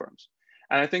different platforms.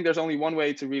 And I think there's only one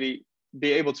way to really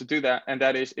be able to do that, and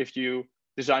that is if you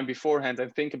design beforehand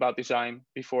and think about design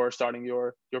before starting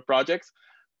your project.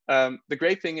 The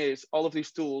great thing is all of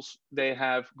these tools, they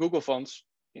have Google fonts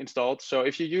installed. So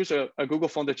if you use a Google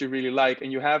font that you really like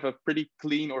and you have a pretty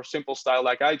clean or simple style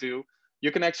like I do,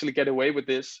 you can actually get away with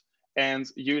this and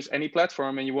use any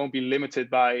platform, and you won't be limited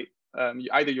by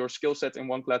either your skill set in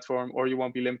one platform, or you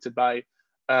won't be limited by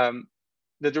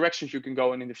the directions you can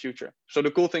go in the future. So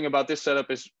the cool thing about this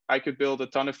setup is I could build a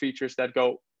ton of features that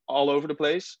go all over the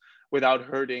place without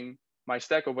hurting my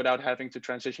stack or without having to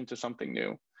transition to something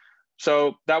new.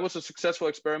 So that was a successful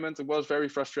experiment. It was very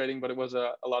frustrating, but it was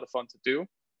a lot of fun to do.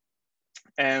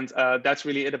 And that's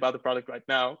really it about the product right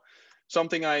now.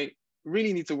 Something I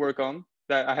really need to work on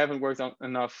that I haven't worked on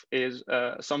enough is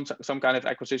some kind of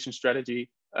acquisition strategy,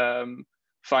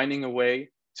 finding a way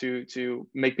to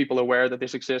make people aware that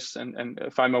this exists and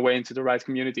find my way into the right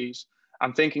communities.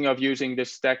 I'm thinking of using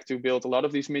this stack to build a lot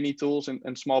of these mini tools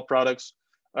and small products,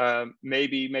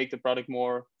 maybe make the product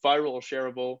more viral or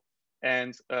shareable.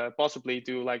 and possibly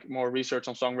do like more research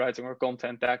on songwriting or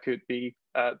content, that could be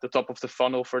the top of the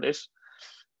funnel for this.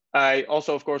 I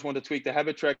also, of course, want to tweak the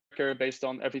habit tracker based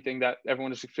on everything that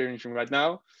everyone is experiencing right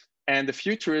now. And the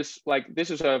future is like, this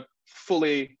is a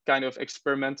fully kind of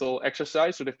experimental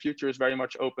exercise. So the future is very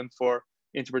much open for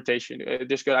interpretation.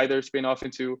 This could either spin off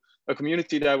into a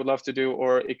community that I would love to do,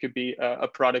 or it could be a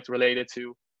product related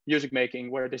to music making,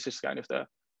 where this is kind of the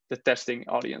testing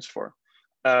audience for.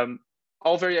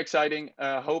 All very exciting.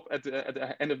 Hope at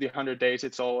the end of the 100 days,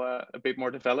 it's all a bit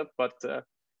more developed, but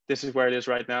this is where it is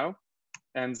right now.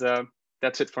 And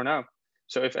that's it for now.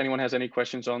 So if anyone has any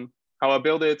questions on how I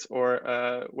build it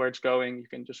or where it's going, you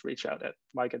can just reach out at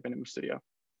Mike at Minimum Studio.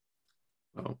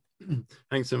 Well,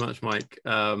 thanks so much, Mike.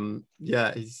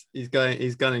 Yeah, he's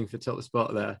gunning for top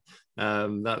spot there.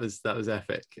 That was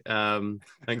epic.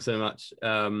 Thanks so much.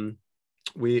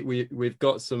 We've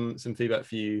got some feedback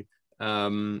for you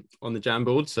on the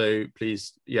Jamboard, so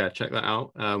please, yeah, check that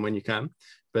out when you can.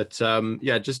 But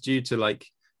yeah, just due to like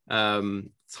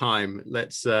time,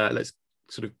 let's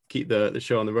sort of keep the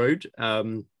show on the road.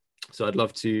 So I'd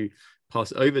love to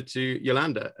pass it over to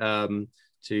Yolanda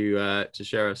to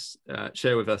share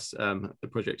with us the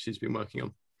project she's been working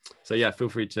on. So yeah, feel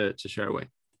free to share away.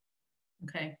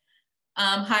 Okay.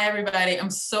 Hi everybody. I'm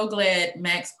so glad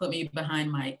Max put me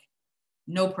behind Mike.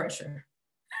 No pressure.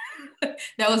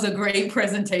 That was a great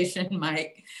presentation,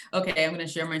 Mike. Okay, I'm gonna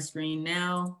share my screen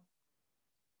now.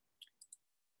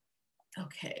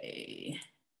 Okay.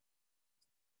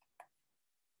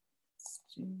 Let's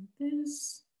do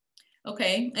this.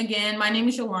 Okay, again, my name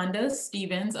is Yolanda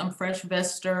Stevens. I'm Fresh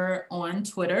Vester on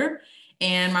Twitter,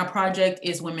 and my project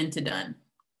is Women to Done.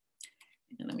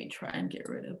 And let me try and get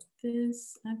rid of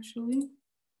this, actually.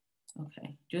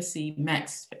 Okay, just see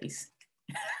Max's face.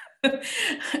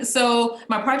 So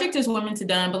my project is Women to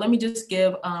Done, but let me just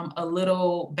give a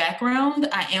little background.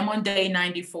 I am on day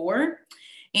 94.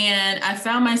 And I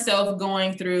found myself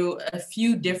going through a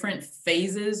few different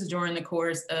phases during the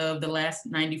course of the last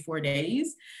 94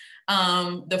 days.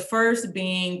 The first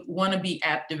being wannabe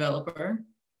app developer,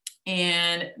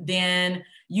 and then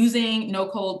using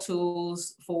no-code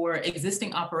tools for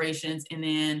existing operations, and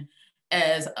then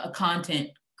as a content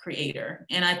creator.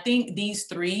 And I think these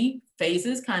three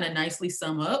phases kind of nicely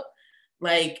sum up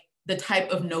like the type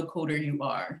of no-coder you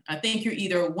are. I think you're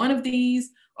either one of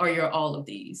these or you're all of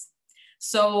these.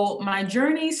 So my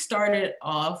journey started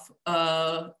off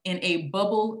in a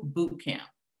Bubble bootcamp.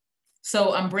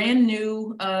 So I'm brand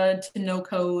new to no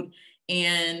code,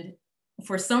 and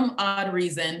for some odd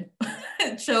reason,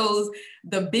 chose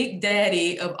the big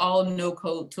daddy of all no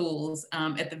code tools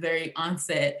at the very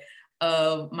onset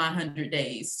of my 100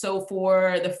 days. So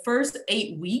for the first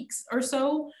 8 weeks or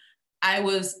so, I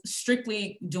was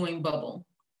strictly doing Bubble.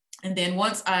 And then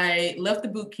once I left the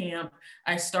boot camp,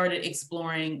 I started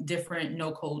exploring different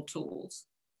no-code tools.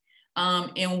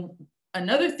 And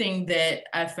another thing that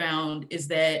I found is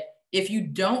that if you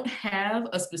don't have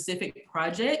a specific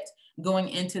project going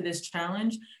into this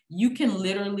challenge, you can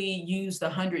literally use the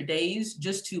 100 days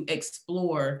just to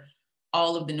explore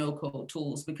all of the no-code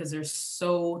tools, because there's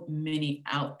so many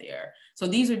out there. So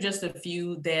these are just a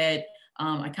few that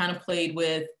I kind of played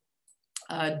with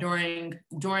during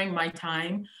my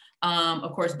time.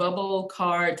 Of course, Bubble,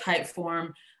 Card,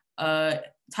 Typeform,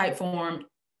 Airtable,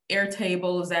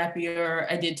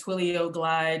 Zapier. I did Twilio,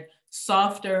 Glide,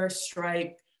 Softer,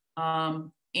 Stripe,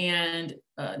 and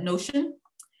Notion.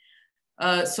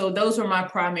 So those were my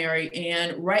primary.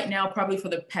 And right now, probably for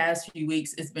the past few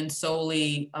weeks, it's been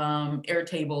solely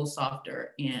Airtable,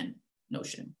 Softer, and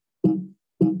Notion.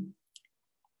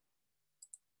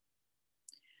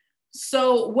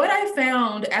 So what I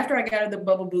found after I got out of the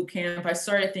Bubble Bootcamp, I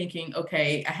started thinking,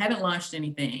 okay, I haven't launched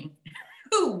anything.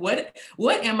 What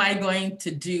am I going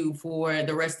to do for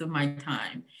the rest of my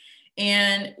time?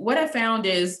 And what I found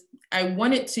is I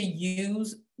wanted to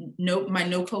use my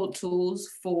no-code tools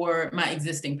for my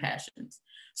existing passions.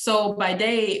 So by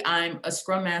day, I'm a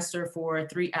Scrum Master for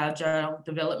 3 Agile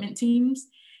development teams,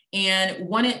 and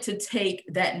wanted to take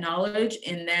that knowledge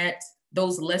and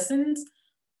those lessons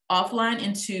offline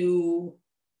into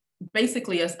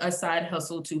basically a side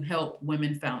hustle to help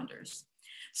women founders.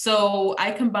 So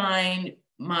I combined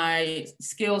my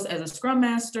skills as a Scrum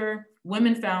Master,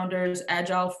 women founders,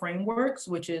 Agile frameworks,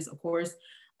 which is of course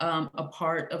a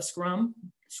part of Scrum.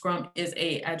 Scrum is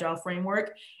a Agile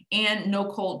framework, and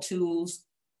no-code tools,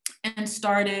 and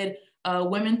started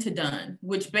Women to Done,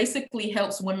 which basically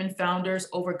helps women founders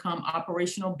overcome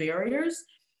operational barriers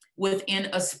within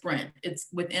a sprint. It's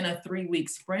within a 3-week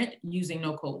sprint using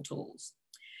no-code tools.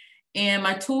 And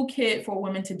my toolkit for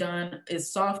Women to Done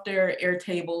is Softer,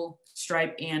 Airtable,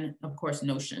 Stripe, and of course,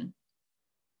 Notion.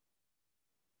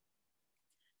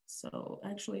 So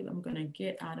actually, I'm gonna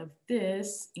get out of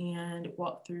this and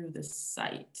walk through the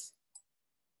site.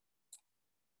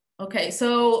 Okay,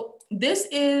 so this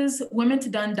is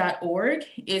womentodone.org.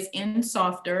 It's in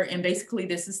Softer, and basically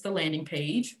this is the landing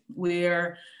page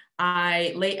where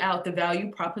I lay out the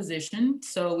value proposition.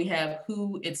 So we have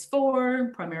who it's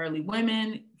for, primarily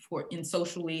women, in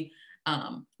socially,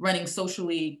 running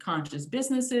socially conscious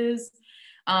businesses.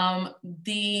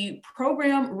 The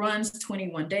program runs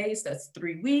 21 days, that's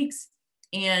 3 weeks,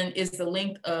 and is the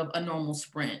length of a normal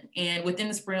sprint. And within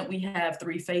the sprint, we have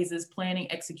 3 phases: planning,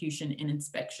 execution, and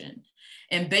inspection.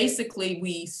 And basically,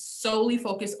 we solely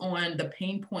focus on the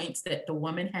pain points that the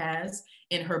woman has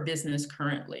in her business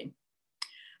currently.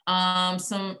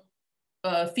 Some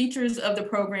features of the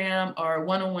program are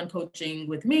one-on-one coaching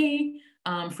with me,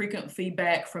 frequent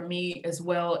feedback from me, as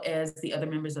well as the other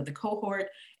members of the cohort,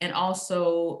 and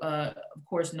also, of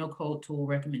course, no-code tool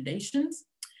recommendations.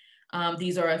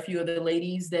 These are a few of the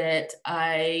ladies that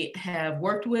I have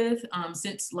worked with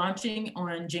since launching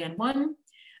on Jan 1.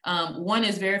 One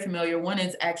is very familiar. One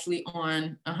is actually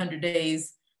on 100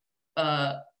 Days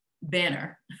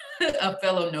banner, a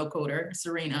fellow no-coder,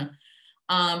 Serena.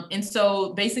 And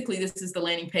so basically this is the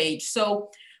landing page.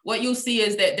 So what you'll see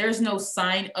is that there's no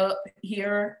sign up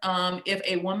here. If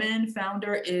a woman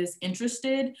founder is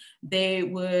interested, they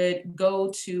would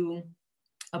go to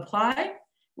apply,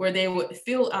 where they would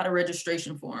fill out a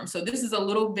registration form. So this is a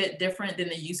little bit different than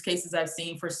the use cases I've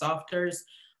seen for Softer's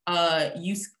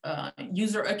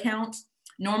user accounts.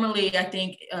 Normally, I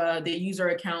think the user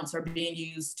accounts are being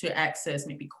used to access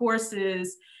maybe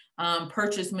courses,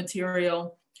 purchase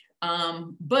material.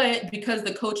 But because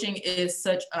the coaching is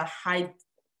such a high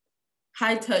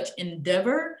touch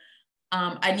endeavor,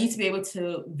 I need to be able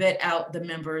to vet out the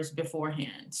members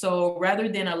beforehand. So rather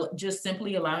than just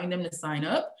simply allowing them to sign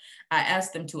up, I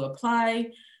ask them to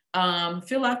apply,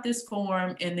 fill out this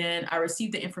form, and then I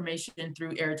receive the information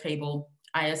through Airtable.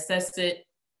 I assess it,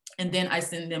 and then I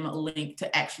send them a link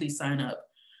to actually sign up.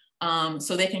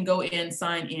 So they can go in,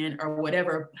 sign in, or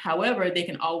whatever. However, they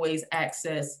can always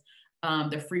access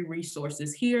the free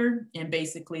resources here. And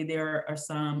basically there are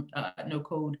some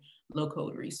no-code,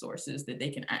 low-code resources that they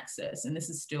can access. And this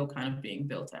is still kind of being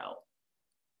built out.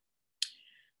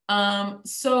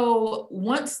 So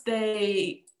once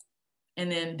they,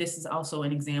 and then this is also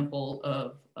an example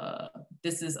of,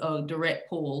 this is a direct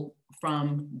pull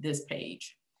from this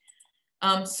page.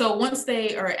 So once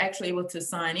they are actually able to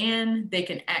sign in, they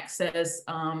can access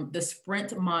the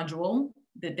Sprint module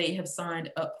that they have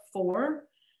signed up for.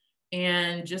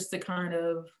 And just to kind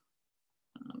of,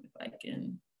 if I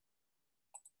can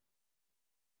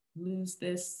lose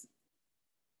this.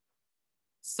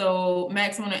 So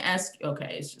Max, I want to ask,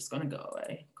 okay, it's just going to go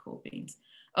away. Cool beans.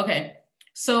 Okay.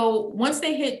 So once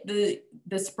they hit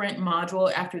the Sprint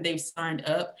module after they've signed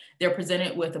up, they're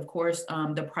presented with, of course,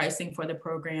 the pricing for the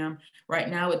program. Right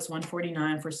now it's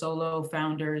 $149 for solo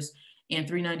founders and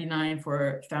 $399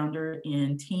 for founder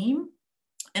and team.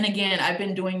 And again, I've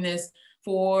been doing this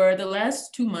for the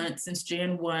last 2 months since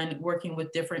Jan 1, working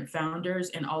with different founders,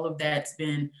 and all of that's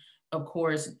been, of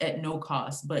course, at no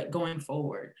cost, but going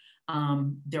forward,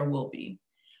 there will be.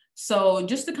 So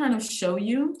just to kind of show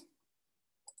you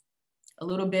a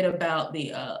little bit about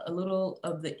the, a little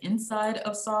of the inside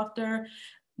of Softer,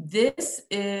 this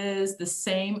is the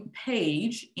same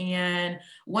page. And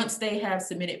once they have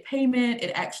submitted payment,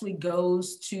 it actually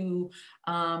goes to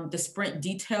the Sprint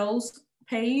details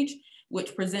page,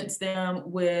 which presents them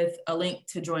with a link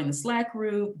to join the Slack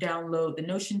group, download the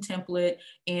Notion template,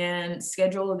 and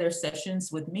schedule their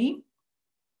sessions with me.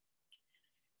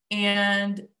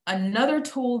 And another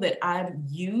tool that I've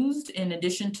used in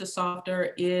addition to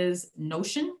Softer is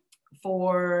Notion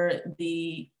for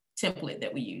the template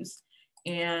that we use.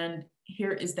 And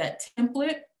here is that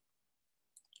template.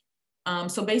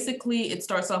 So basically it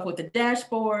starts off with the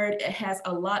dashboard. It has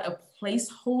a lot of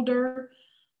placeholder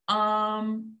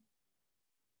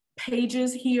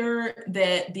pages here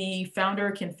that the founder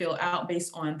can fill out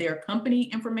based on their company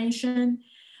information.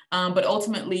 But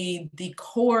ultimately, the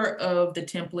core of the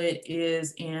template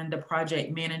is in the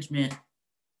project management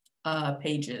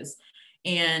pages.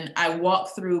 And I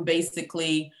walk through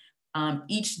basically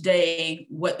each day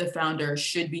what the founder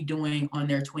should be doing on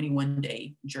their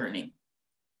 21-day journey.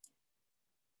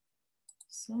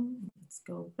 So let's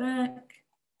go back.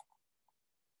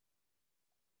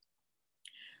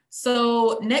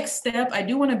 So next step, I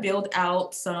do want to build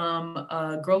out some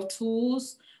growth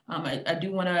tools. I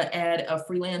do want to add a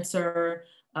freelancer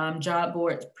job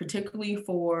board, particularly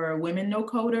for women no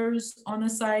coders on the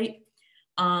site.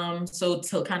 So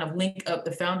to kind of link up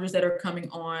the founders that are coming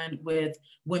on with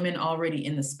women already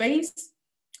in the space.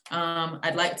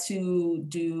 I'd like to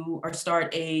do or start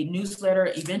a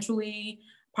newsletter eventually,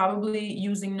 probably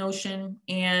using Notion,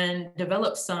 and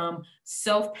develop some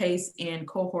self-paced and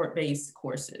cohort-based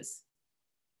courses.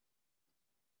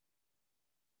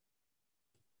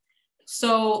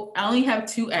 So I only have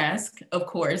 2 asks, of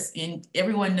course, and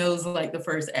everyone knows like the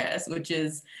first ask, which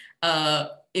is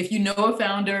if you know a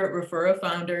founder, refer a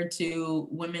founder to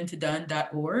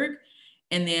womentodone.org.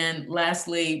 And then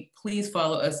lastly, please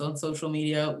follow us on social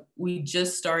media. We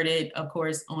just started, of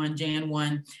course, on Jan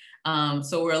 1.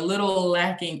 So we're a little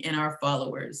lacking in our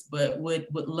followers, but would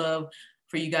love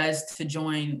for you guys to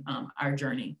join our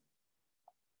journey.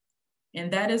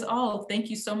 And that is all. Thank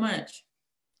you so much.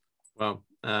 Wow.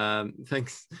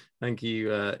 Thanks. Thank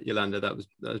you, Yolanda. That was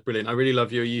brilliant. I really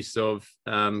love your use of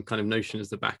kind of Notion as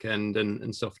the back end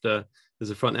and softer as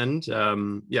a front end.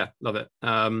 Yeah, love it.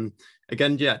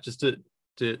 Again, yeah, just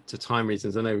to time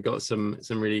reasons, I know we've got some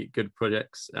really good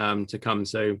projects to come.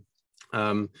 So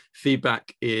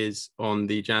feedback is on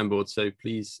the Jamboard, so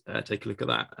please take a look at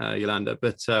that, Yolanda.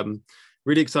 But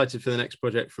really excited for the next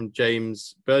project from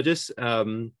James Burgess,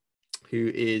 who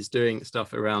is doing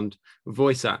stuff around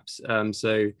voice apps.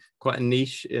 So quite a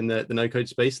niche in the no-code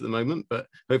space at the moment, but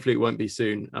hopefully it won't be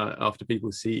soon after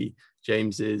people see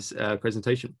James's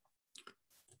presentation.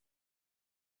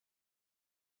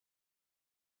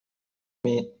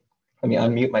 Let me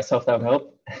unmute myself, that would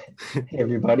help. Hey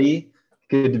everybody,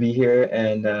 good to be here.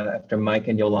 And after Mike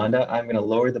and Yolanda, I'm gonna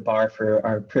lower the bar for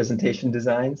our presentation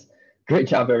designs. Great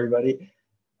job, everybody.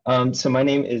 So my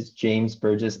name is James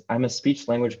Burgess. I'm a speech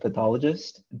language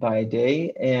pathologist by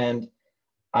day, and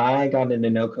I got into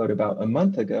no code about a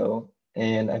month ago,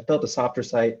 and I've built a software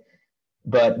site,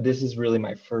 but this is really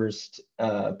my first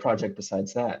project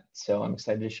besides that. So I'm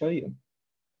excited to show you.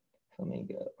 Let me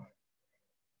go.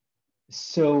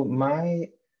 So my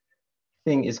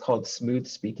thing is called Smooth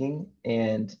Speaking,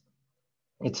 and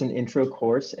it's an intro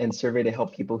course and survey to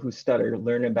help people who stutter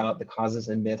learn about the causes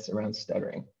and myths around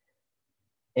stuttering.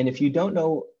 And if you don't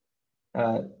know,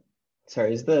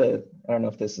 sorry, I don't know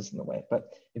if this is in the way,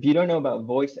 but if you don't know about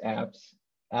voice apps,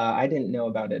 I didn't know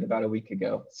about it about a week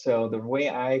ago. So the way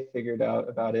I figured out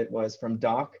about it was from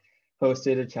Doc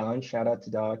posted a challenge, shout out to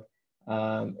Doc,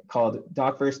 called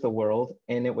Doc vs. the World.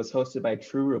 And it was hosted by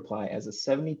True Reply as a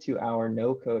 72-hour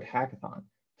no-code hackathon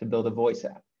to build a voice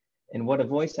app. And what a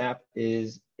voice app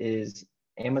is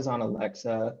Amazon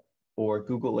Alexa or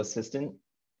Google Assistant.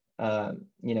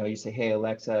 You know, you say, hey,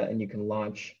 Alexa, and you can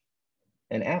launch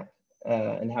an app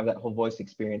and have that whole voice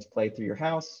experience play through your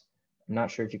house. I'm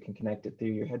not sure if you can connect it through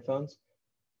your headphones,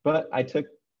 but I took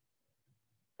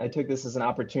this as an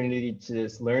opportunity to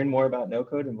just learn more about no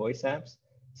code and voice apps.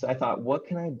 So I thought, what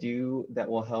can I do that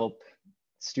will help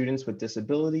students with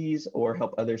disabilities or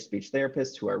help other speech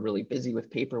therapists who are really busy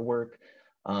with paperwork?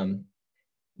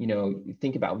 You know, you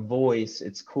think about voice,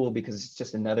 it's cool because it's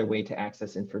just another way to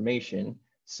access information.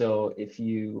 So if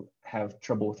you have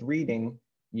trouble with reading,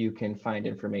 you can find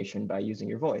information by using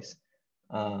your voice.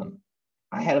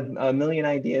 I had a million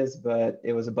ideas, but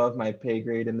it was above my pay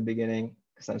grade in the beginning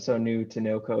because I'm so new to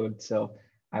no code. So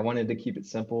I wanted to keep it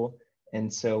simple.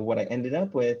 And so what I ended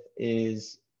up with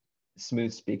is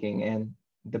Smooth Speaking. And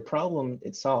the problem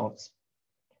it solves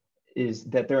is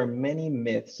that there are many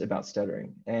myths about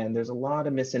stuttering, and there's a lot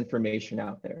of misinformation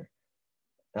out there.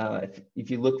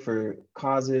 If you look for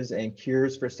causes and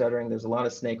cures for stuttering, there's a lot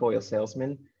of snake oil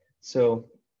salesmen. So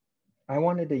I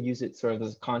wanted to use it sort of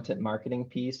as a content marketing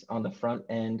piece on the front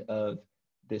end of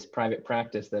this private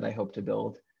practice that I hope to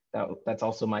build. That's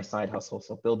also my side hustle,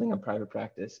 so building a private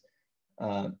practice.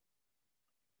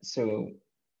 So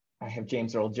I have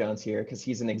James Earl Jones here because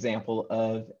he's an example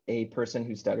of a person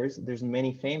who stutters. There's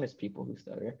many famous people who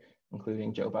stutter,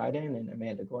 including Joe Biden and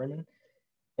Amanda Gorman.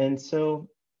 And so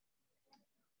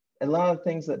a lot of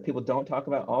things that people don't talk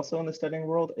about also in the stuttering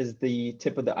world is the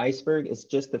tip of the iceberg. It's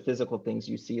just the physical things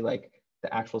you see, like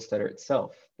the actual stutter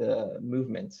itself, the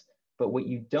movements. But what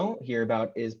you don't hear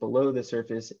about is below the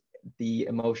surface, the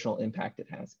emotional impact it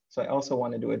has. So I also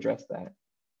wanted to address that.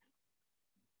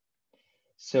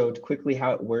 So quickly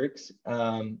how it works,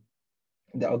 I'll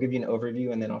give you an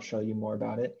overview and then I'll show you more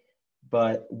about it.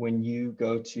 But when you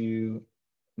go to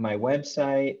my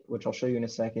website, which I'll show you in a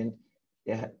second,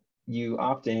 you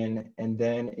opt in and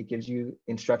then it gives you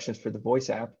instructions for the voice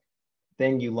app.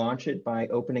 Then you launch it by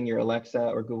opening your Alexa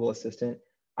or Google Assistant.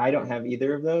 I don't have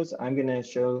either of those. I'm gonna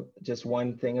show just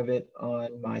one thing of it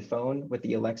on my phone with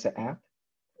the Alexa app,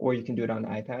 or you can do it on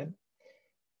iPad.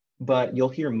 but you'll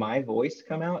hear my voice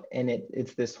come out, and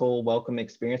it's this whole welcome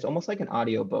experience, almost like an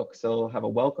audiobook. So it'll have a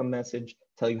welcome message,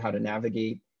 tell you how to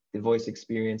navigate the voice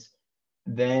experience.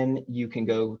 Then you can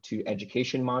go to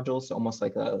education modules, so almost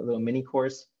like a little mini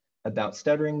course about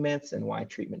stuttering myths and why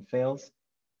treatment fails.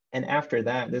 And after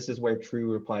that, this is where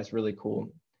True Reply is really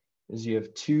cool, is you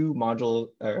have two modules,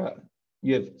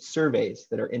 you have surveys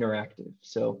that are interactive.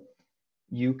 So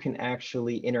you can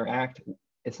actually interact.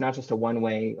 It's not just a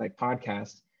one-way like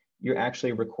podcast. You're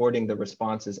actually recording the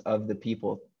responses of the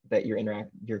people that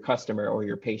your customer or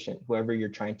your patient, whoever you're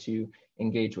trying to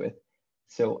engage with.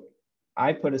 So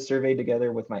I put a survey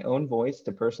together with my own voice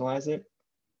to personalize it.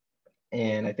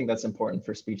 And I think that's important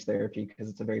for speech therapy because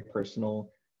it's a very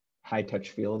personal, high touch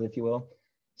field, if you will.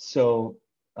 So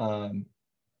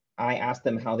I asked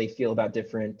them how they feel about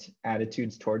different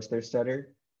attitudes towards their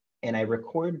stutter. And I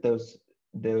record those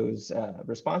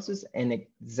responses, and it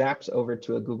zaps over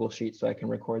to a Google Sheet so I can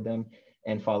record them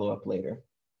and follow up later.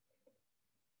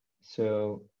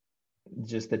 So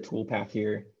just the tool path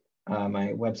here.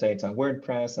 My website's on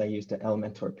WordPress. I used an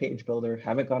Elementor page builder.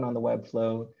 Haven't gone on the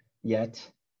Webflow yet.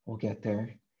 We'll get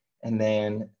there. And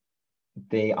then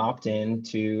they opt in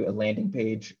to a landing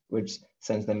page, which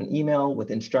sends them an email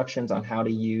with instructions on how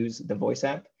to use the voice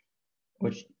app,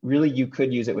 which really you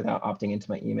could use it without opting into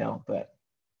my email, but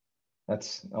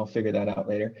I'll figure that out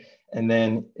later. And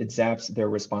then it zaps their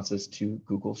responses to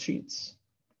Google Sheets.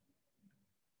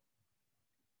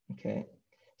 Okay,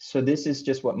 so this is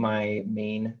just what my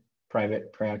main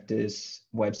private practice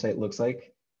website looks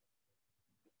like.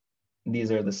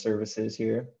 These are the services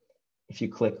here. If you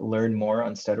click learn more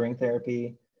on stuttering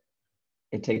therapy,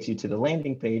 it takes you to the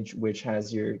landing page, which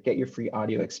has get your free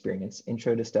audio experience,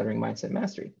 intro to stuttering mindset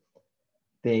mastery.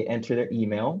 They enter their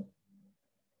email,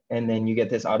 and then you get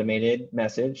this automated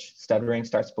message, stuttering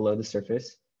starts below the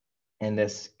surface. And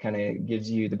this kind of gives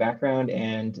you the background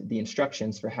and the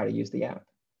instructions for how to use the app.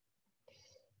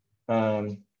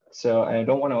 So I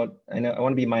want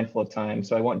to be mindful of time,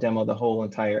 so I won't demo the whole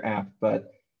entire app,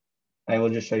 but I will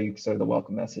just show you sort of the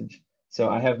welcome message. So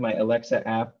I have my Alexa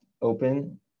app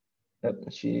open. Oh,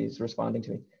 she's responding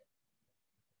to me.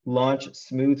 Launch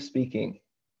smooth speaking.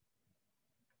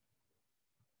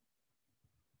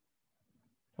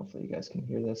 Hopefully you guys can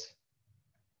hear this.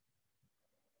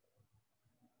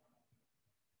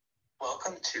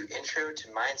 Welcome to Intro to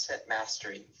Mindset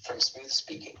Mastery from Smooth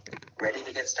Speaking. Ready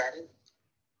to get started?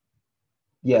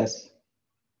 Yes.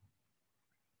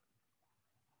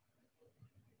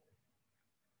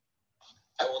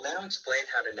 I will now explain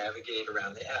how to navigate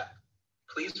around the app.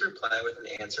 Please reply with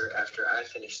an answer after I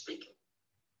finish speaking.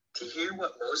 To hear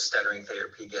what most stuttering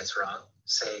therapy gets wrong,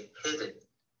 say hidden.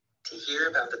 To hear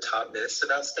about the top myths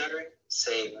about stuttering,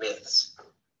 say myths.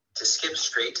 To skip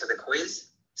straight to the quiz,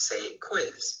 say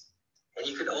quiz. And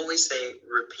you can only say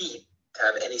repeat to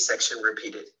have any section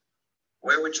repeated.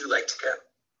 Where would you like to go?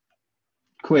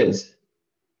 Quiz.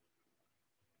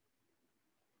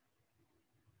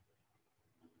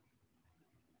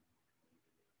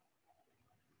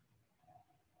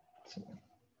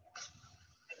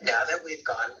 Now that we've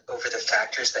gone over the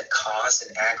factors that cause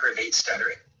and aggravate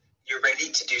stuttering, you're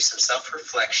ready to do some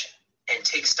self-reflection and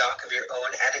take stock of your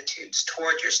own attitudes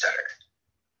toward your stutter.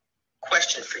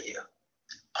 Question for you.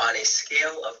 On a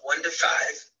scale of 1 to 5,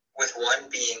 with 1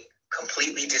 being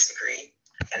completely disagree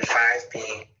and 5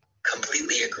 being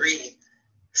completely agree,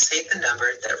 say the number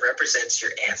that represents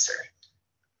your answer.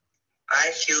 I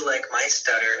feel like my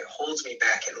stutter holds me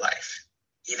back in life,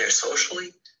 either socially,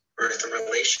 or with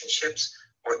relationships,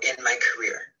 or in my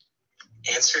career.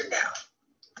 Answer now.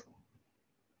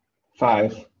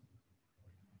 5.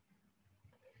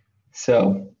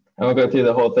 So I won't go through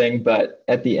the whole thing, but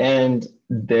at the end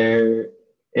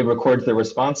it records the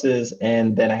responses,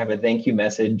 and then I have a thank you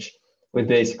message with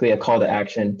basically a call to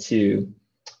action to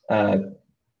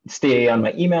stay on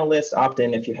my email list, opt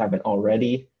in if you haven't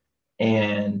already,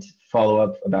 and follow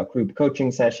up about group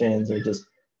coaching sessions or just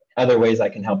other ways I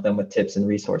can help them with tips and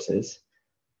resources.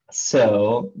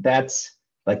 So that's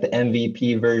like the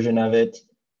MVP version of it.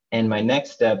 And my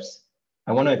next steps,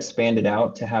 I want to expand it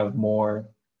out to have more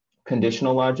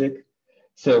conditional logic.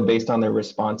 So based on their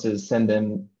responses, send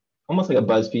them almost like a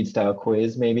BuzzFeed style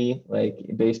quiz, maybe, like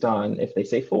based on if they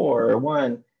say 4 or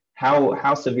 1,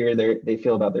 how severe they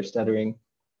feel about their stuttering,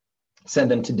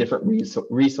 send them to different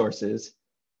resources,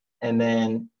 and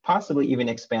then possibly even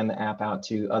expand the app out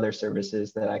to other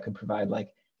services that I could provide,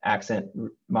 like accent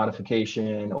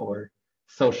modification or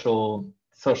social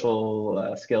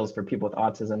skills for people with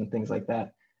autism and things like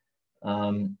that.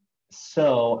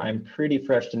 So I'm pretty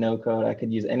fresh to no code. I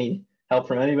could use any help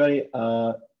from anybody.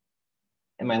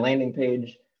 And my landing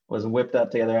page was whipped up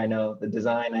together. I know the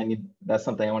design, that's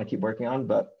something I want to keep working on,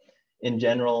 but in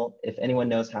general, if anyone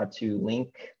knows how to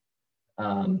link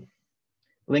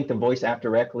the voice app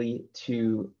directly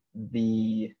to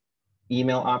the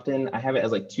email opt-in, I have it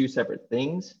as like two separate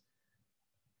things.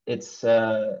 It's,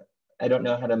 I don't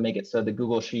know how to make it so the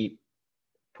Google Sheet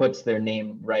puts their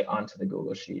name right onto the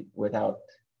Google Sheet without,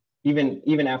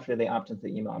 even after they opt into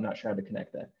the email, I'm not sure how to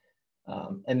connect that.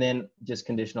 And then just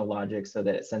conditional logic so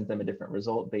that it sends them a different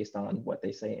result based on what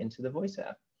they say into the voice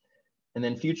app. And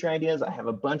then future ideas, I have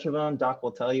a bunch of them. Doc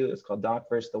will tell you, it's called Doc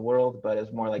versus the World, but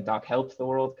it's more like Doc helps the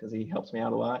world because he helps me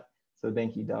out a lot. So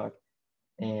thank you, Doc.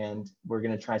 And we're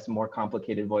gonna try some more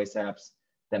complicated voice apps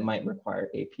that might require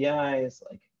APIs,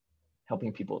 like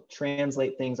helping people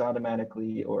translate things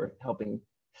automatically or helping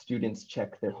students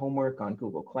check their homework on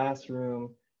Google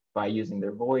Classroom by using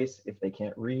their voice if they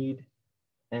can't read.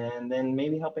 And then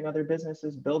maybe helping other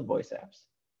businesses build voice apps.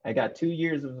 I got 2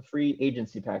 years of a free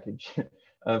agency package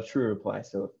of True Reply.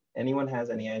 So if anyone has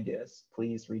any ideas,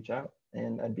 please reach out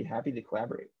and I'd be happy to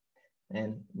collaborate.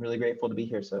 And I'm really grateful to be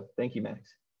here. So thank you,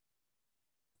 Max.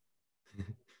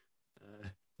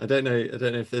 I don't know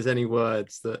if there's any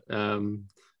words that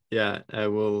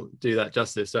will do that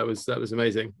justice. That was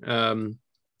amazing.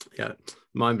 Yeah,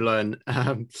 mind blown.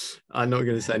 I'm not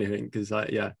going to say anything because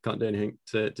I can't do anything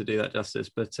to do that justice.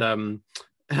 But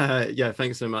yeah,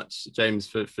 thanks so much, James,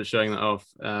 for showing that off.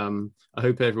 I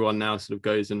hope everyone now sort of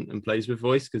goes and plays with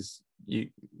voice because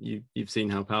you've seen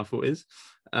how powerful it is.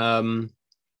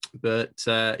 But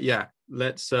yeah,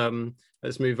 let's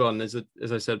move on. As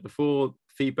I said before,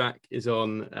 feedback is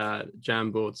on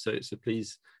Jamboard, so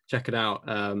please check it out,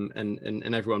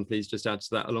 and everyone please just add to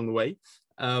that along the way.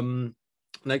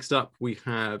 Next up, we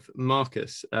have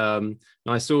Marcus. Now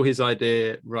I saw his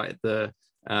idea right at the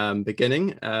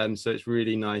beginning, so it's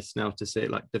really nice now to see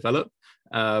it like develop.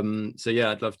 So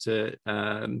yeah, I'd love to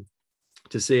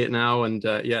see it now, and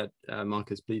yeah,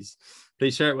 Marcus, please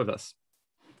share it with us.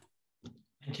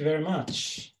 Thank you very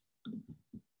much.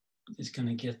 Just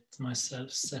gonna get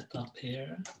myself set up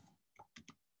here.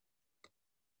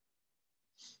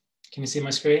 Can you see my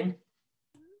screen?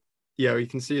 Yeah, we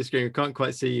can see your screen. We can't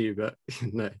quite see you, but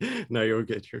no, you're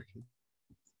good.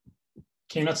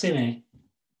 Can you not see me?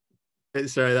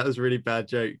 Sorry, that was a really bad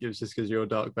joke. It was just because you're a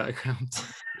dark background.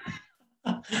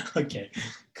 Okay,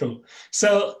 cool.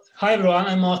 So, hi everyone,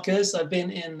 I'm Marcus. I've been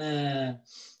in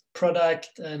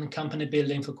product and company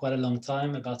building for quite a long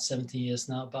time, about 17 years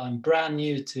now, but I'm brand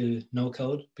new to no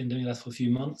code. Been doing that for a few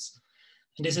months.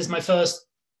 And this is my first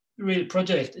real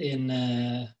project in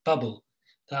Bubble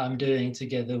that I'm doing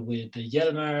together with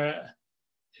Hjelmer,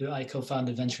 who I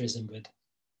co-founded Venturism with.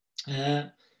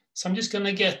 So I'm just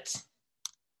gonna get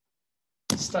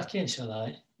stuck in, shall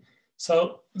I?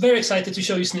 So very excited to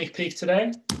show you a sneak peek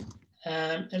today.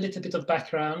 A little bit of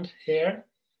background here.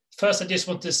 First, I just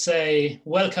want to say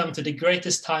welcome to the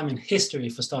greatest time in history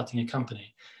for starting a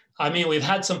company. I mean, we've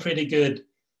had some pretty good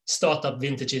startup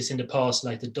vintages in the past,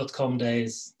 like the dot-com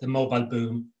days, the mobile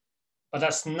boom, but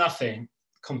that's nothing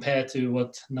compared to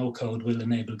what no code will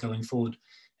enable going forward.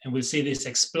 And we'll see this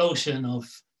explosion of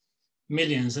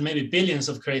millions and maybe billions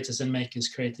of creators and makers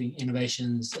creating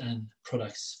innovations and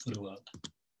products for the world.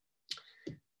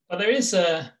 But there is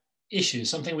a issue,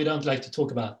 something we don't like to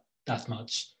talk about that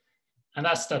much. And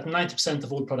that's that 90%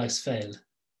 of all products fail,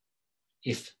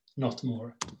 if not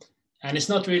more. And it's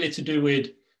not really to do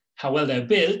with how well they're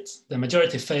built. The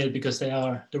majority fail because they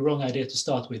are the wrong idea to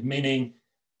start with, meaning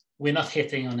we're not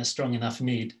hitting on a strong enough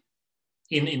need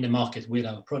in the market with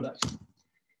our product.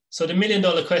 So the $1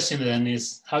 million question then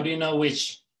is, how do you know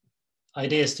which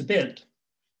ideas to build?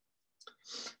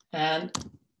 And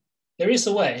there is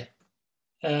a way.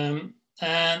 And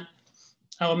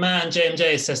our man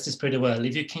JMJ says this pretty well.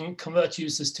 If you can convert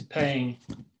users to paying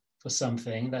for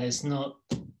something that is not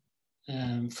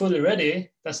fully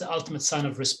ready, that's the ultimate sign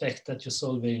of respect that you're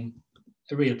solving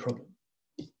a real problem.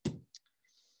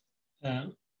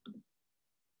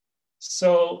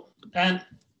 And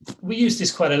we use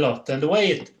this quite a lot. And the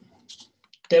way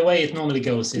it normally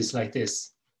goes is like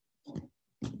this.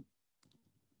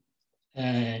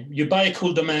 You buy a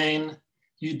cool domain,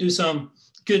 you do some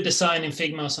good design in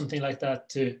Figma or something like that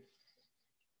to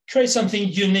create something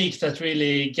unique that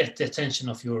really gets the attention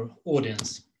of your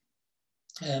audience.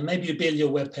 Maybe you build your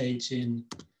web page in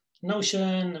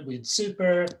Notion with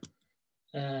Super,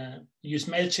 use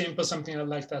MailChimp or something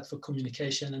like that for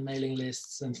communication and mailing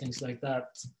lists and things like that,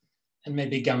 and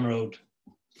maybe Gumroad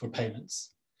for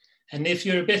payments. And if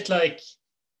you're a bit like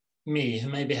me, who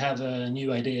maybe have a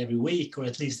new idea every week or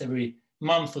at least every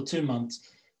month or 2 months,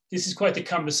 this is quite a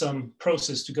cumbersome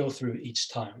process to go through each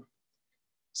time.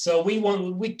 So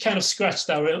we kind of scratched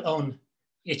our own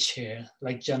itch here,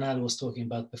 like Janelle was talking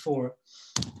about before,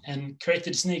 and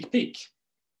created a sneak peek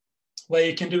where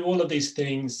you can do all of these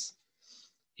things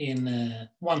in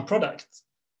one product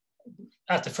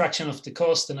at a fraction of the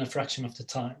cost and a fraction of the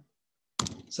time.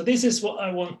 So this is what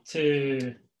I want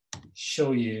to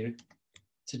show you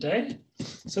today.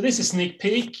 So this is sneak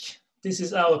peek. This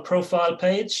is our profile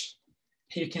page.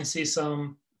 Here you can see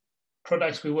some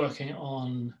products we're working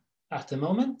on at the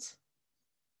moment.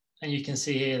 And you can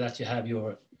see here that you have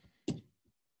your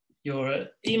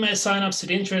email signups to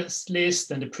the interest list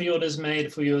and the pre-orders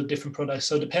made for your different products.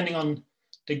 So depending on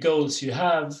the goals you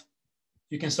have,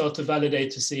 you can start to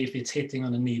validate to see if it's hitting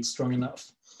on a need strong enough.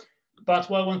 But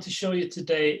what I want to show you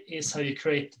today is how you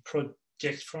create the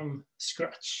project from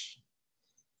scratch.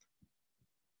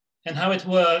 And how it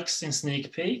works in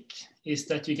Sneak Peek is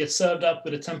that you get served up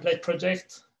with a template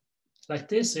project like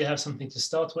this, so you have something to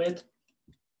start with.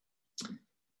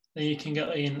 Then you can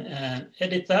go in and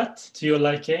edit that to your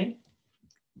liking.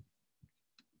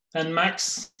 And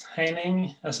Max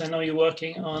Heining, as I know you're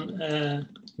working on a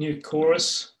new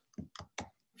course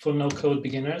for no-code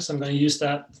beginners, I'm going to use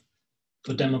that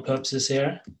for demo purposes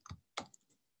here.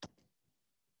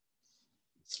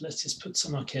 So let's just put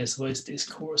some, okay, so what is this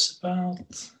course about?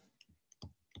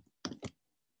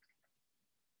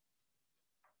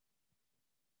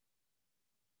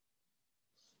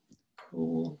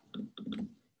 Cool.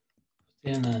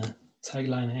 Put in a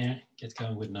tagline here, get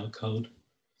going with no code.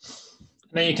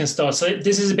 And then you can start. So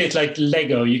this is a bit like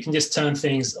Lego. You can just turn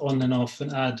things on and off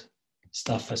and add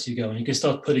stuff as you go. And you can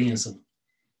start putting in some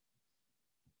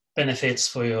benefits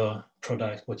for your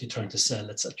product, what you're trying to sell,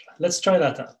 etc. Let's try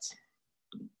that out.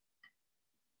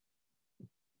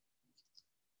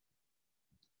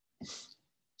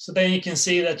 So then you can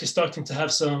see that you're starting to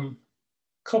have some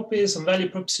copies, some value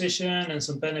proposition, and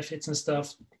some benefits and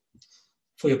stuff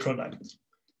for your product.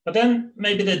 But then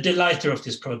maybe the delighter of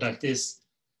this product is,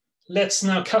 let's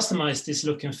now customize this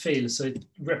look and feel so it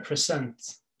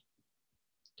represents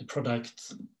the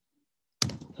product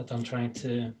that I'm trying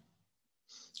to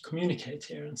communicate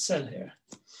here and sell here.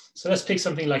 So let's pick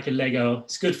something like a Lego.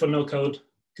 It's good for no code,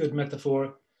 good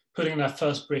metaphor, putting that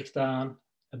first brick down,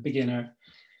 a beginner.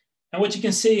 And what you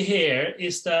can see here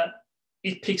is that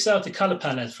it picks out the color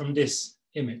palette from this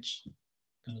image.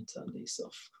 I'm going to turn these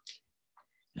off quickly.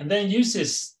 And then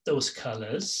uses those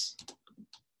colors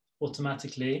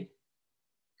automatically,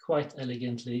 quite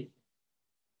elegantly,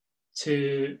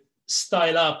 to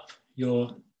style up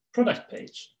your product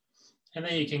page. And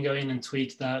then you can go in and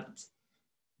tweak that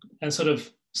and sort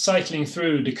of cycling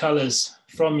through the colors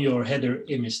from your header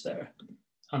image there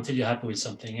until you're happy with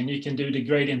something. And you can do the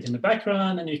gradient in the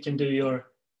background and you can do your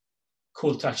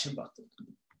call to action button.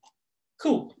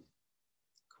 Cool,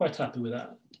 quite happy with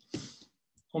that.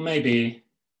 Or maybe,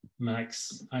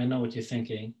 Max, I know what you're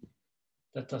thinking.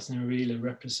 That doesn't really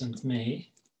represent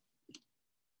me.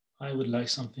 I would like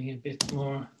something a bit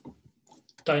more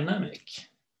dynamic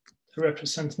to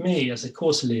represent me as a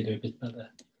course leader a bit better.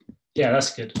 Yeah,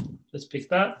 that's good. Let's pick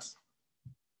that.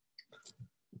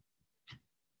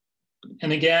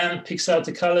 And again, picks out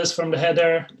the colors from the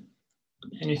header,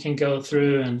 and you can go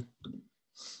through and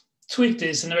tweak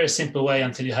this in a very simple way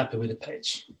until you're happy with the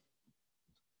page.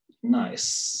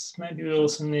 Nice. Maybe we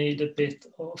also need a bit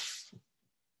of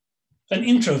an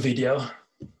intro video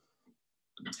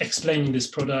explaining this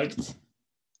product.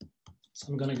 So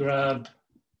I'm going to grab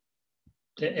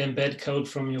the embed code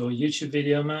from your YouTube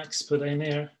video, Max, put that in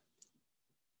here.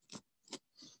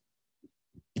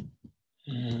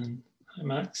 And hi,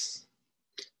 Max.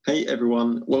 Hey,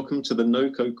 everyone. Welcome to the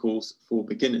no-code course for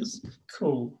beginners.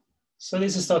 Cool. So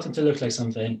this is starting to look like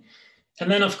something.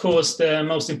 And then, of course, the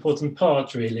most important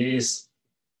part really is,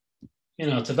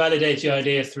 to validate your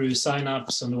idea through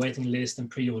signups on the waiting list and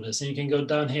pre-orders. And you can go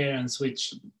down here and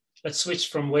switch. Let's switch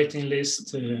from waiting list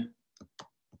to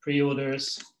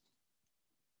pre-orders.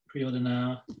 Pre-order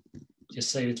now.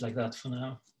 Just save it like that for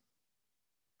now.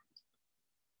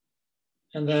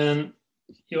 And then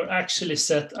you're actually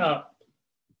set up.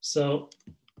 So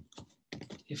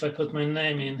if I put my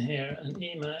name in here and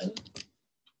email,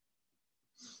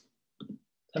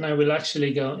 then I will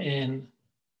actually go in.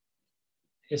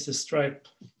 Here's the Stripe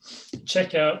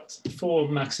checkout for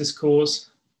Max's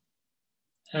course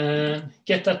and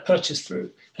get that purchase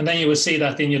through. And then you will see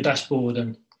that in your dashboard.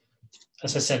 And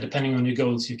as I said, depending on your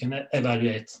goals, you can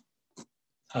evaluate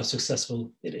how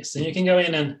successful it is. And you can go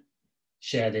in and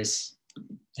share this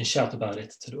and shout about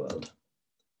it to the world.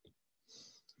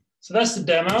 So that's the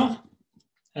demo.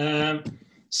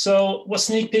 So what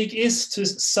Sneak Peek is, to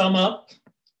sum up,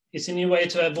 it's a new way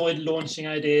to avoid launching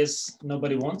ideas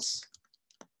nobody wants.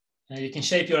 You can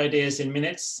shape your ideas in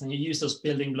minutes, and you use those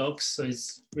building blocks, so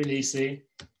it's really easy.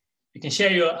 You can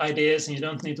share your ideas, and you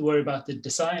don't need to worry about the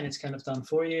design. It's kind of done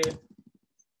for you.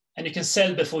 And you can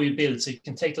sell before you build, so you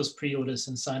can take those pre-orders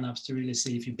and sign-ups to really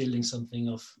see if you're building something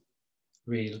of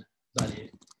real value.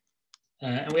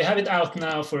 And we have it out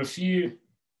now for a few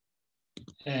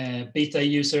beta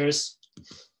users.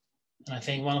 And I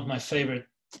think one of my favorite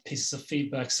pieces of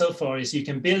feedback so far is you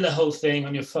can build the whole thing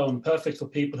on your phone, perfect for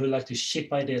people who like to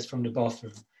ship ideas from the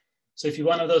bathroom. So if you're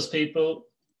one of those people,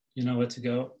 you know where to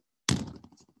go.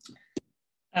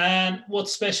 And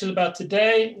what's special about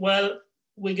today? Well,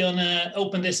 we're gonna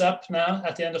open this up now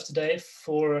at the end of today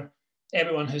for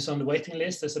everyone who's on the waiting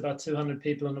list. There's about 200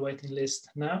 people on the waiting list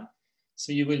now.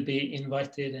 So you will be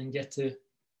invited and get to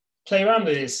play around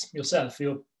with this yourself,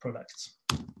 your products.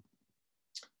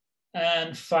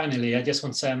 And finally, I just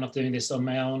want to say I'm not doing this on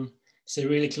my own. It's a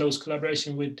really close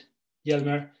collaboration with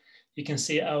Hjalmar. You can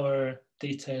see our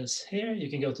details here. You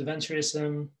can go to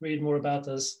Venturism, read more about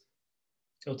us,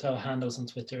 go to our handles on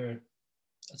Twitter.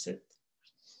 That's it.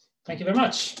 Thank you very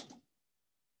much.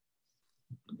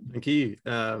 Thank you,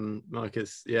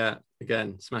 Marcus. Yeah,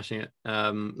 again, smashing it.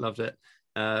 Loved it.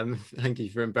 Thank you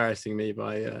for embarrassing me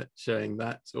by showing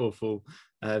that awful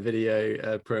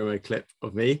video promo clip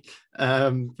of me.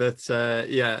 Love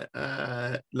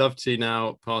to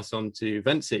now pass on to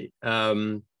Venci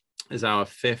as our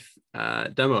fifth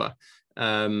demoer.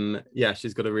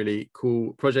 She's got a really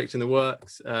cool project in the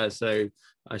works, so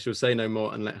I shall say no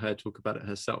more and let her talk about it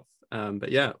herself.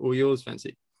 But yeah, all yours,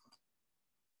 Venci.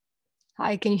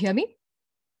 Hi, can you hear me?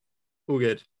 All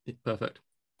good, perfect.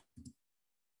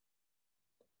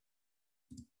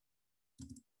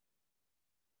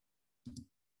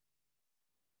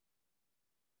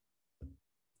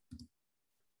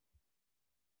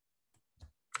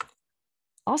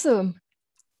 Awesome.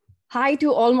 Hi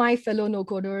to all my fellow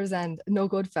no-coders and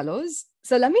no-code fellows.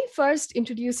 So let me first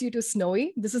introduce you to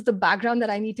Snowy. This is the background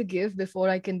that I need to give before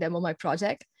I can demo my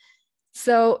project.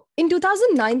 So in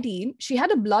 2019, she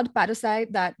had a blood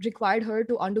parasite that required her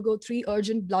to undergo 3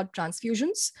 urgent blood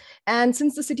transfusions. And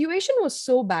since the situation was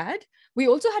so bad, we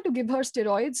also had to give her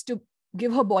steroids to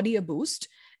give her body a boost.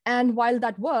 And while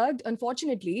that worked,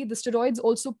 unfortunately, the steroids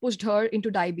also pushed her into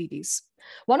diabetes.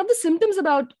 One of the symptoms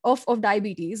of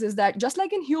diabetes is that just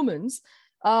like in humans,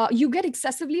 you get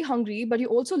excessively hungry, but you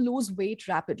also lose weight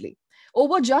rapidly.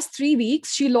 Over just 3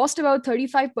 weeks, she lost about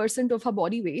 35% of her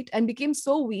body weight and became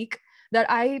so weak that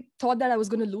I thought that I was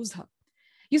going to lose her.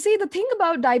 You see, the thing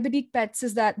about diabetic pets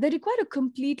is that they require a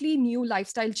completely new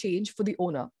lifestyle change for the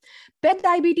owner. Pet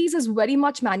diabetes is very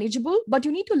much manageable, but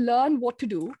you need to learn what to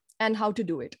do and how to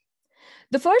do it.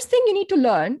 The first thing you need to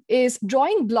learn is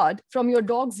drawing blood from your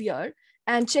dog's ear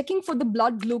and checking for the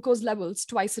blood glucose levels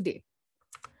twice a day.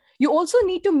 You also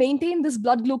need to maintain this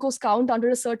blood glucose count under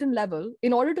a certain level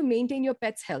in order to maintain your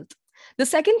pet's health. The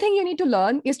second thing you need to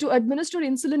learn is to administer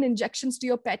insulin injections to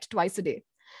your pet twice a day.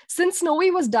 Since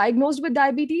Snowy was diagnosed with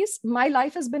diabetes, my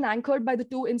life has been anchored by the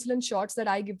 2 insulin shots that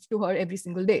I give to her every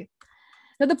single day.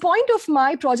 Now, the point of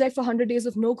my project for 100 Days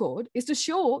of No Code is to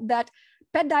show that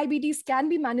pet diabetes can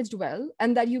be managed well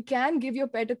and that you can give your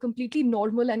pet a completely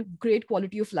normal and great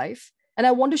quality of life. And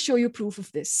I want to show you proof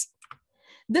of this.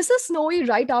 This is Snowy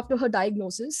right after her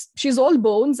diagnosis. She's all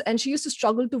bones and she used to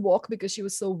struggle to walk because she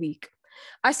was so weak.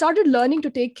 I started learning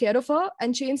to take care of her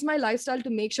and change my lifestyle to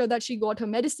make sure that she got her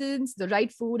medicines, the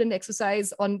right food and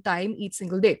exercise on time each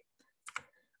single day.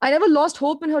 I never lost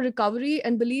hope in her recovery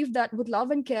and believed that with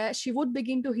love and care, she would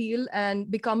begin to heal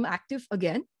and become active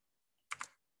again.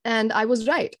 And I was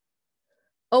right.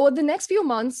 Over the next few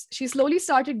months, she slowly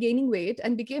started gaining weight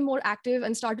and became more active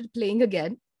and started playing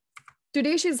again.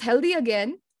 Today, she's healthy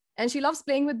again, and she loves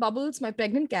playing with Bubbles, my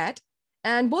pregnant cat.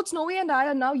 And both Snowy and I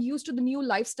are now used to the new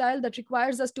lifestyle that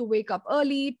requires us to wake up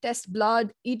early, test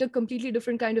blood, eat a completely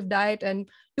different kind of diet, and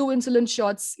 2 insulin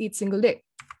shots each single day.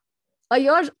 A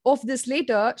year of this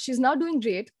later, she's now doing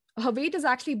great. Her weight is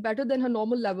actually better than her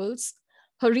normal levels.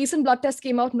 Her recent blood test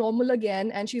came out normal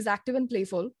again, and she's active and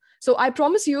playful. So I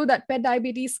promise you that pet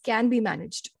diabetes can be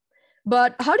managed.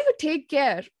 But how do you take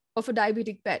care of a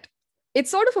diabetic pet?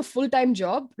 It's sort of a full-time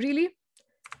job, really.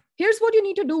 Here's what you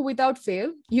need to do without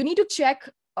fail. You need to check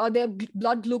their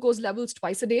blood glucose levels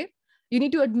twice a day. You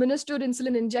need to administer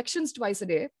insulin injections twice a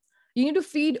day. You need to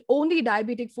feed only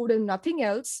diabetic food and nothing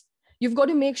else. You've got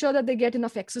to make sure that they get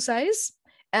enough exercise.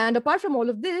 And apart from all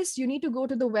of this, you need to go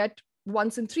to the vet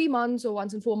once in 3 months or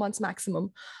once in 4 months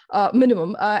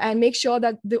minimum, and make sure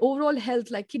that the overall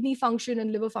health, like kidney function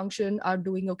and liver function, are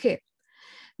doing okay.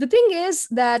 The thing is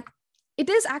that it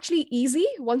is actually easy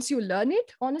once you learn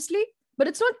it, honestly, but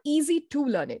it's not easy to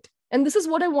learn it. And this is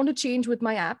what I want to change with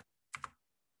my app.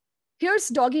 here's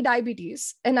Doggy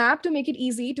Diabetes, an app to make it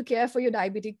easy to care for your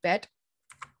diabetic pet.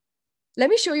 Let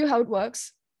me show you how it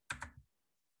works.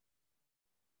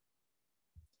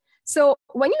 So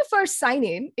when you first sign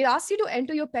in, it asks you to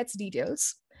enter your pet's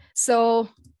details. So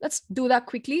let's do that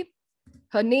quickly.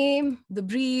 Her name, the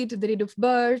breed, the date of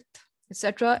birth,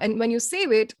 etc. And when you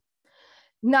save it,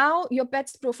 now your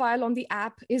pet's profile on the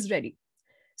app is ready.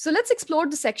 So let's explore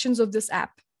the sections of this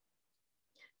app.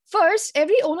 First,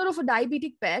 every owner of a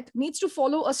diabetic pet needs to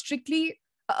follow a strict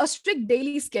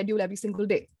daily schedule every single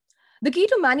day. The key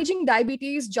to managing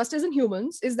diabetes, just as in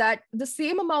humans, is that the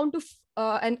same amount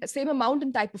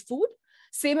and type of food,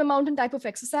 same amount and type of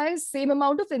exercise, same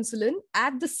amount of insulin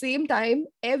at the same time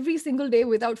every single day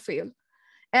without fail.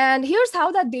 And here's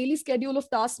how that daily schedule of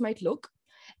tasks might look.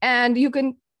 And you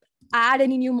can add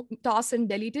any new tasks and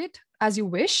delete it as you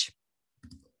wish.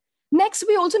 Next,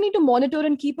 we also need to monitor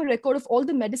and keep a record of all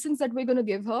the medicines that we're going to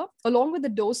give her, along with the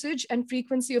dosage and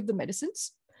frequency of the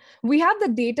medicines. We have the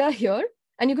data here,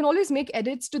 and you can always make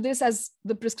edits to this as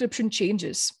the prescription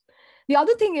changes. The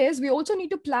other thing is we also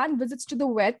need to plan visits to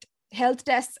the vet, health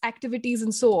tests, activities,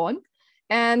 and so on.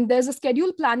 And there's a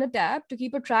schedule planner tab to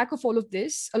keep a track of all of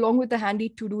this, along with a handy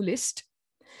to-do list.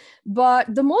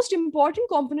 But the most important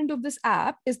component of this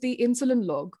app is the insulin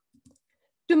log.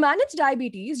 To manage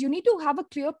diabetes, you need to have a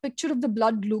clear picture of the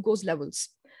blood glucose levels.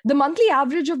 The monthly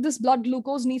average of this blood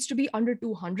glucose needs to be under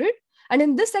 200. And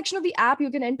in this section of the app,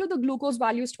 you can enter the glucose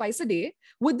values twice a day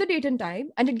with the date and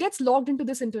time, and it gets logged into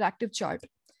this interactive chart.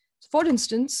 For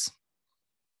instance,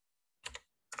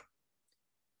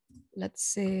 let's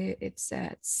say it's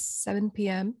at 7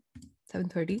 p.m.,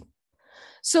 7:30.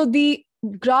 So the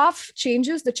graph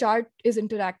changes, the chart is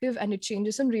interactive, and it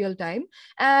changes in real time.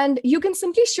 And you can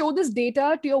simply show this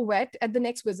data to your vet at the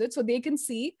next visit so they can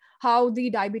see how the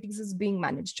diabetes is being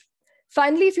managed.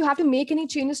 Finally, if you have to make any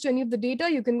changes to any of the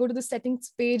data, you can go to the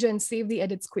settings page and save the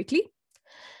edits quickly.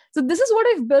 So this is what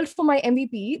I've built for my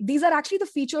MVP. These are actually the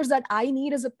features that I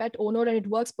need as a pet owner, and it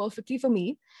works perfectly for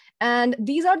me. And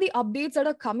these are the updates that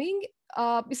are coming.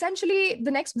 Essentially,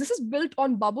 this is built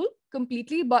on Bubble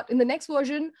completely, but in the next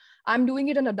version, I'm doing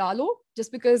it in Adalo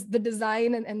just because the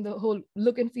design and the whole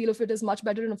look and feel of it is much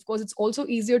better. And of course, it's also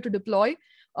easier to deploy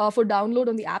for download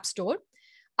on the App Store.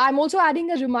 I'm also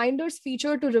adding a reminders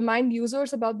feature to remind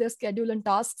users about their schedule and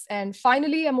tasks. And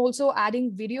finally, I'm also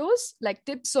adding videos like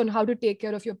tips on how to take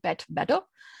care of your pet better.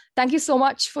 Thank you so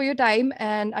much for your time.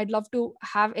 And I'd love to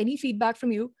have any feedback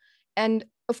from you. And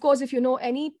of course, if you know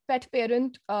any pet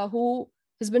parent whose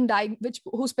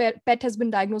pet has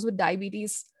been diagnosed with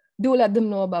diabetes, do let them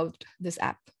know about this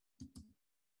app.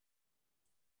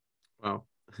 Wow.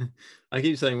 I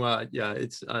keep saying, well, yeah,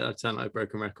 I sound like a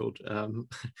broken record.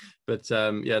 But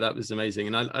yeah, that was amazing.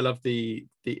 And I love the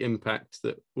impact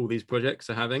that all these projects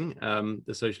are having,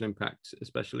 the social impact,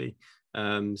 especially.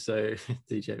 So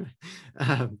DJ,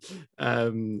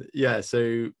 yeah,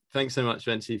 so thanks so much,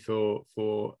 Venti, for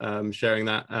sharing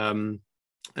that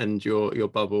and your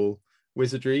Bubble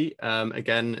wizardry.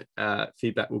 Again,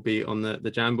 feedback will be on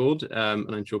the Jamboard,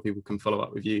 and I'm sure people can follow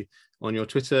up with you on your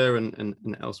Twitter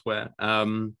and elsewhere.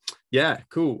 Yeah,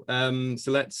 cool.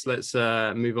 So let's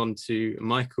move on to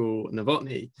Michael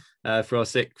Novotny for our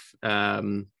sixth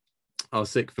and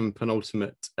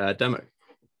penultimate demo.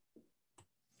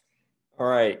 All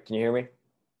right, can you hear me?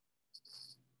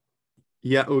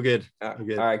 Yeah, all good. All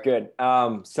right, good.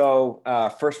 So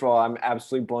first of all, I'm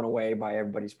absolutely blown away by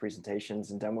everybody's presentations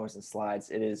and demos and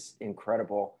slides. It is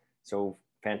incredible. So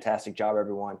fantastic job,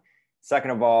 everyone.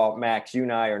 Second of all, Max, you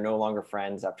and I are no longer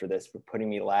friends after this. We're putting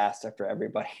me last after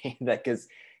everybody, because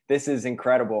this is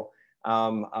incredible.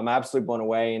 I'm absolutely blown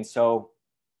away. And so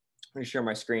I'm going to share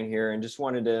my screen here and just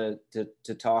wanted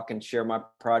to talk and share my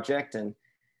project, and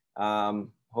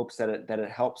hopes that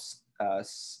it helps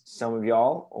some of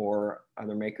y'all or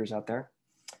other makers out there.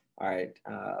 All right,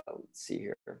 let's see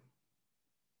here.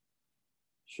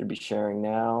 Should be sharing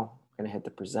now. I'm gonna hit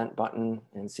the present button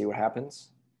and see what happens.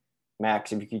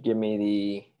 Max, if you could give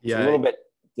me it's a little bit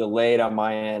delayed on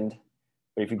my end,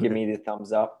 but if you give me the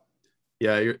thumbs up.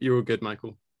 Yeah, you're all good,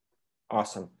 Michael.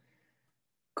 Awesome.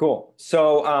 Cool.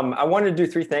 So I wanted to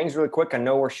do three things really quick. I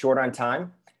know we're short on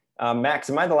time. Max,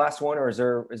 am I the last one, or is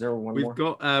there one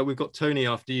more? We've got Tony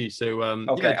after you. So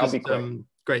okay, yeah, I'll be quick.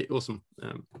 Great, awesome.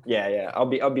 Yeah, I'll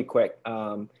be quick.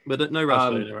 But no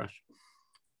rush, no rush.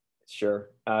 Sure.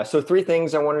 So three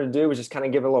things I wanted to do was just kind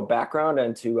of give a little background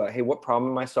into, hey, what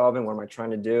problem am I solving? What am I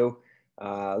trying to do?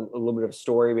 A little bit of a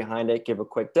story behind it, give a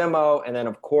quick demo. And then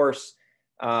of course,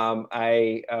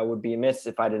 I would be amiss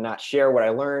if I did not share what I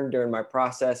learned during my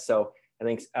process. So I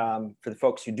think for the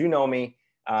folks who do know me,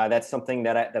 That's something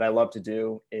that I love to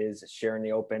do, is share in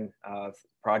the open of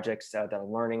projects that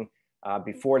I'm learning.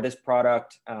 Before this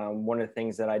product, one of the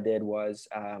things that I did was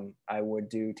I would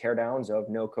do teardowns of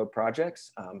no-code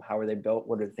projects. How are they built?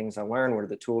 What are the things I learned? What are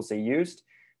the tools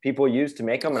people used to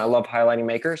make them? And I love highlighting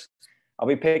makers. I'll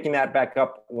be picking that back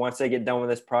up once I get done with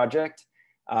this project,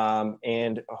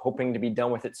 and hoping to be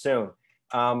done with it soon.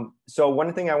 So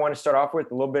one thing I want to start off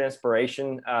with, a little bit of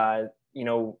inspiration. You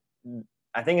know,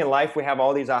 I think in life we have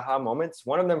all these aha moments.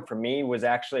 One of them for me was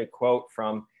actually a quote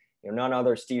from, you know, none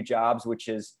other Steve Jobs, which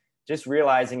is just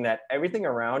realizing that everything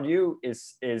around you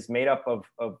is made up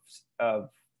of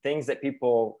things that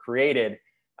people created.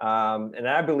 And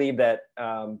I believe that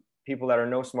people that are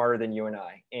no smarter than you and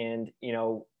I. And, you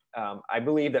know, I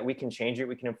believe that we can change it,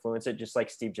 we can influence it, just like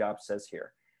Steve Jobs says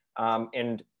here.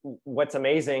 And what's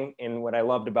amazing and what I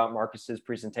loved about Marcus's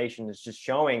presentation is just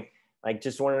showing like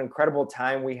just what an incredible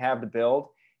time we have to build.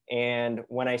 And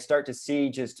when I start to see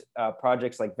just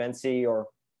projects like Vency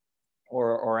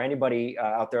or anybody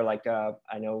out there, like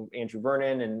I know Andrew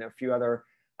Vernon and a few other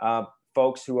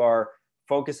folks who are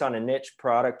focused on a niche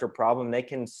product or problem, they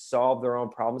can solve their own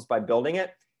problems by building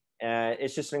it.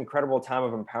 It's just an incredible time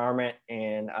of empowerment,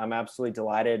 and I'm absolutely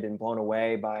delighted and blown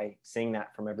away by seeing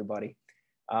that from everybody.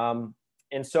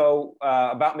 And so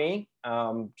about me,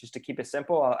 just to keep it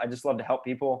simple, I just love to help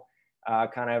people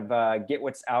get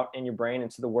what's out in your brain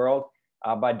into the world.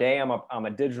 By day, I'm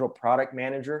a digital product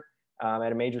manager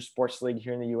at a major sports league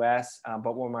here in the US.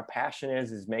 But what my passion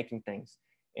is making things.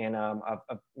 And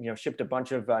I've shipped a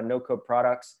bunch of no-code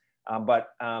products. But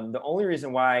the only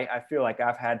reason why I feel like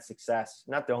I've had success,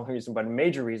 not the only reason, but a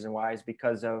major reason why, is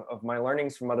because of my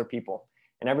learnings from other people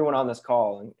and everyone on this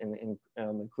call, and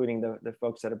including the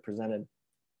folks that have presented.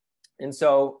 And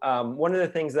so one of the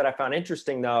things that I found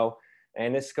interesting, though,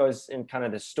 and this goes in kind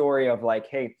of the story of like,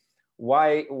 hey,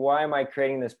 why am I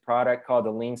creating this product called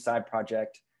the Lean Side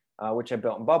Project, which I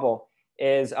built in Bubble,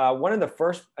 is one of the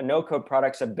first no-code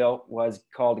products I built was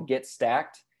called Get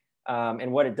Stacked.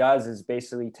 And what it does is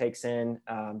basically takes in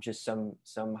just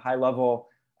some high-level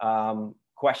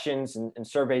questions and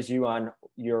surveys you on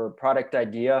your product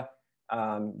idea,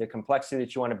 the complexity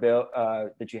that you want to build,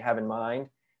 that you have in mind,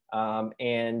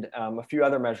 and a few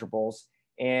other measurables.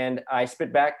 And I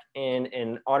spit back in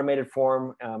an automated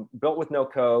form, built with no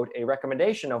code, a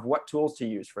recommendation of what tools to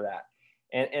use for that.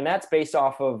 And that's based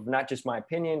off of not just my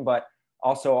opinion, but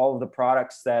also all of the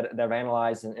products that I've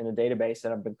analyzed in a database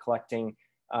that I've been collecting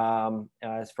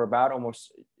for about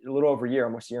almost a little over a year,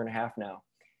 almost a year and a half now.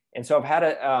 And so I've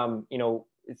had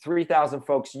 3,000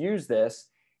 folks use this,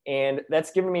 and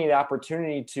that's given me the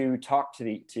opportunity to talk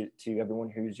to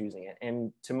everyone who's using it.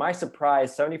 And to my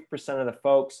surprise, 70% of the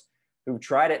folks who've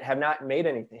tried it have not made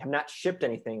anything, have not shipped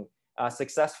anything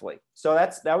successfully. So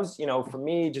that was, for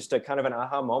me, just a kind of an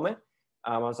aha moment.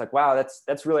 I was like, wow,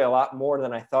 that's really a lot more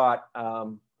than I thought,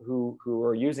 who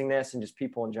are using this, and just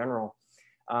people in general.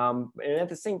 And at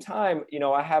the same time,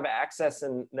 I have access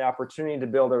and the opportunity to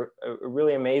build a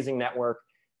really amazing network.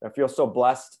 I feel so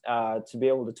blessed to be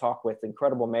able to talk with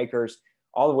incredible makers,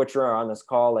 all of which are on this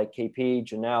call, like KP,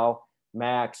 Janelle,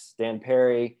 Max, Dan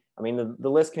Perry. I mean,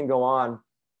 the list can go on.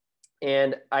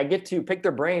 And I get to pick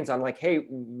their brains on like, hey,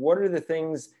 what are the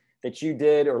things that you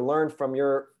did or learned from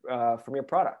your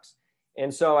products?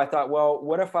 And so I thought, well,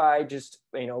 what if I just,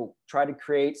 try to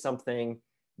create something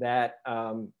that,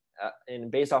 and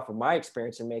based off of my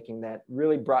experience in making, that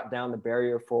really brought down the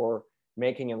barrier for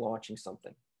making and launching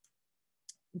something.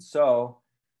 And so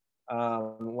I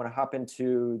want to hop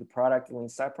into the product, the Lean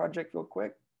Side Project, real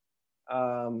quick.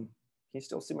 Can you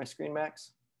still see my screen,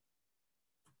 Max?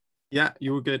 Yeah,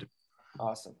 you were good.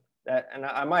 Awesome. And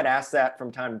I might ask that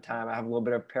from time to time. I have a little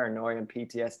bit of paranoia and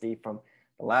PTSD from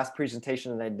the last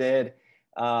presentation that I did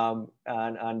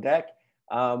on deck.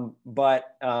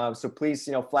 So please,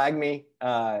 flag me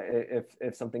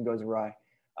if something goes awry.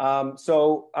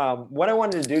 So what I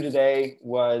wanted to do today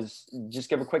was just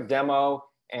give a quick demo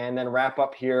and then wrap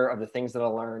up here of the things that I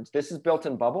learned. This is built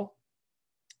in Bubble,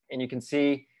 and you can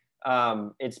see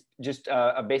it's just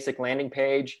a basic landing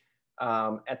page.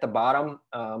 At the bottom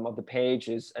of the page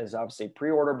is obviously a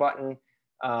pre-order button.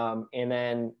 And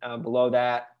then below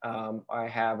that, I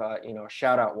have a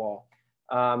shout out wall.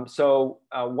 So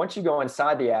once you go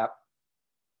inside the app,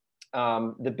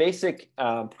 the basic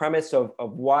premise of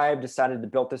why I've decided to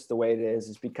build this the way it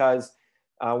is because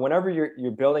whenever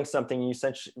you're building something, you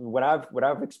essentially, what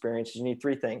I've experienced is you need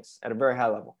three things at a very high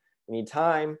level. You need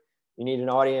time, you need an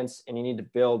audience, and you need to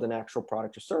build an actual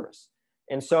product or service.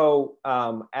 And so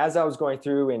as I was going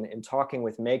through and talking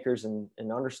with makers and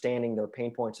understanding their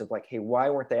pain points of like, hey, why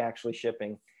weren't they actually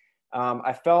shipping?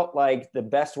 I felt like the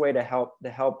best way to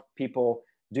help people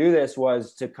do this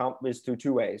was through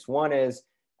two ways. One is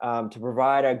to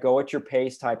provide a go at your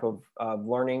pace type of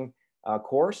learning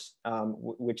course,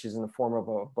 which is in the form of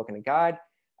a book and a guide.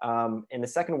 And the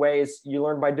second way is you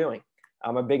learn by doing.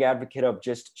 I'm a big advocate of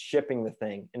just shipping the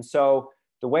thing. And so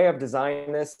the way I've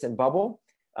designed this in Bubble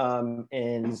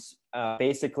is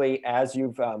basically as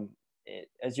you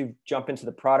jump into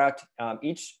the product,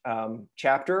 each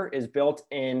chapter is built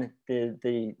in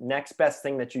the next best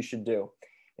thing that you should do.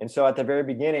 And so at the very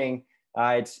beginning,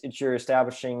 it's you're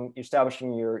establishing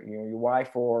your why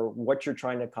for what you're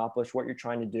trying to accomplish, what you're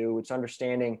trying to do. It's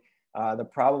understanding the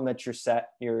problem that you're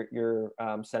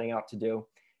setting out to do.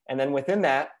 And then within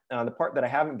that, the part that I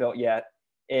haven't built yet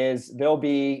is there'll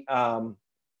be,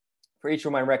 for each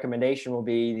of my recommendation will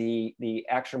be the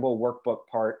actionable workbook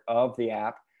part of the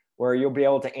app, where you'll be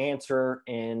able to answer,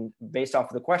 and based off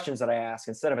of the questions that I ask,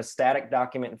 instead of a static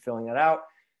document and filling that out,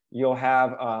 you'll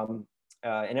have an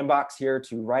inbox here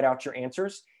to write out your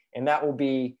answers, and that will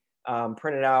be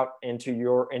printed out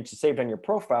into saved on your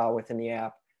profile within the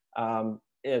app.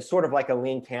 Is sort of like a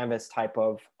lean canvas type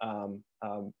of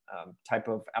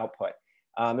output.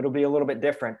 It'll be a little bit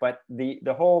different, but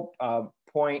the whole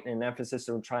point and emphasis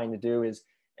that we're trying to do is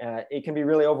it can be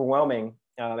really overwhelming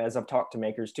as I've talked to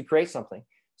makers to create something.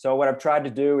 So what I've tried to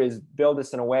do is build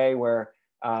this in a way where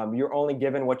you're only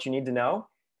given what you need to know,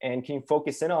 and can you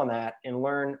focus in on that and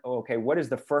learn, okay, what is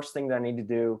the first thing that I need to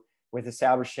do with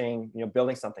establishing,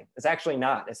 building something? It's actually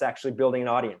not, it's actually building an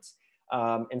audience.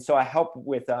 And so I help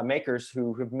with makers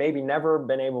who have maybe never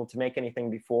been able to make anything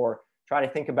before, try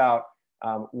to think about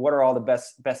what are all the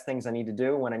best things I need to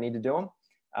do when I need to do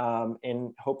them,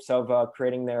 in hopes of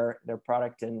creating their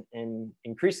product and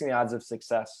increasing the odds of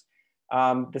success.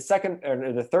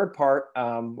 The third part,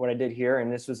 what I did here,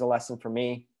 and this was a lesson for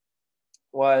me,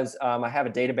 was I have a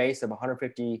database of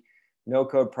 150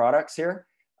 no-code products here.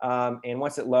 And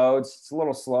once it loads, it's a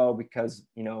little slow because,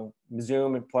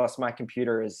 Zoom and plus my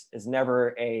computer is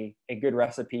never a good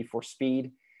recipe for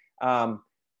speed.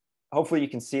 Hopefully you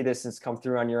can see this and it's come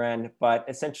through on your end, but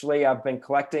essentially I've been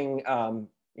collecting,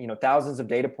 thousands of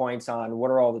data points on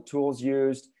what are all the tools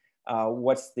used,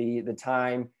 what's the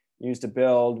time used to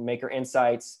build, maker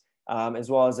insights, as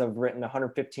well as I've written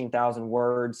 115,000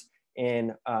 words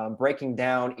in breaking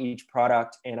down each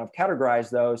product, and I've categorized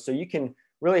those so you can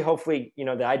really hopefully,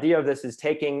 the idea of this is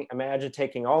imagine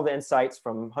taking all the insights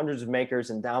from hundreds of makers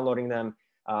and downloading them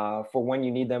for when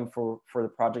you need them for the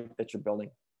project that you're building.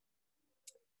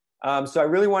 So I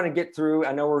really want to get through,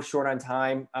 I know we're short on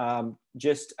time,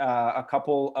 just a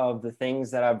couple of the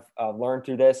things that I've learned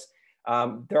through this.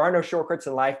 There are no shortcuts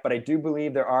in life, but I do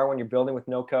believe there are when you're building with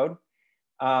no code.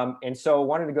 And so I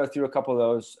wanted to go through a couple of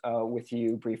those with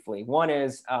you briefly. One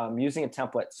is using a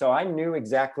template. So I knew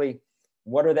exactly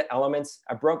what are the elements.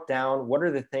 I broke down what are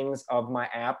the things of my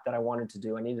app that I wanted to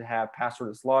do. I needed to have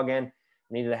passwordless login. I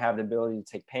needed to have the ability to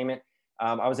take payment.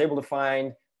 I was able to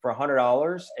find for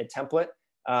 $100 a template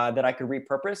that I could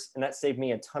repurpose, and that saved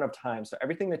me a ton of time. So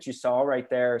everything that you saw right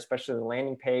there, especially the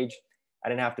landing page, I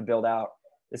didn't have to build out.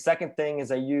 The second thing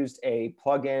is I used a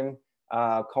plugin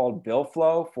called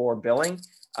BillFlow for billing.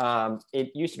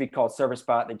 It used to be called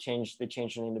ServiceBot. They changed the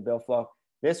name to BillFlow.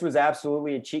 This was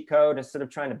absolutely a cheat code. Instead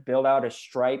of trying to build out a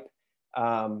Stripe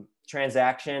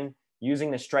transaction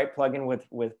using the Stripe plugin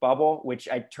with Bubble, which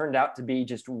I turned out to be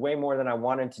just way more than I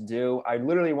wanted to do. I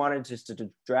literally wanted just to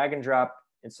drag and drop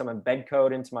some embed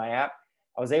code into my app.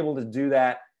 I was able to do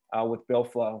that with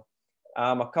BillFlow.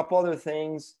 A couple other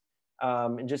things,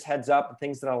 and just heads up,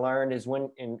 things that I learned is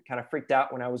and kind of freaked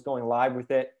out when I was going live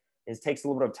with it, is it takes a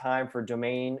little bit of time for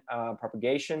domain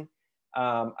propagation.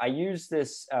 I use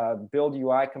this build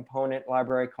UI component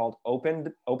library called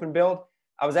OpenBuild.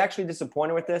 I was actually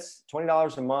disappointed with this,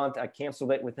 $20 a month. I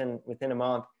canceled it within a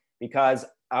month because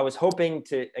I was hoping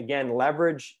to, again,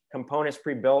 leverage components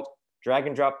pre-built, drag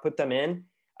and drop, put them in,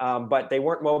 but they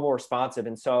weren't mobile responsive.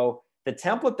 And so the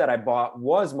template that I bought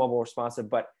was mobile responsive,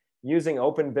 but using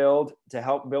OpenBuild to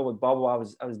help build with Bubble, I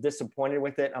was disappointed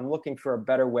with it. I'm looking for a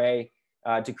better way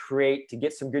to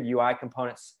get some good UI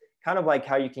components, kind of like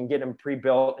how you can get them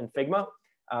pre-built in Figma.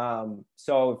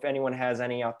 So if anyone has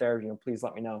any out there, please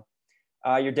let me know.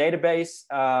 Your database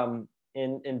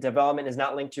in development is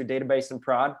not linked to your database in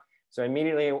prod. So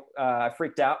immediately I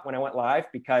freaked out when I went live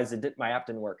because my app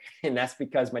didn't work. And that's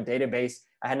because my database,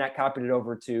 I had not copied it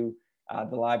over to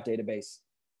the live database.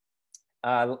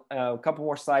 A couple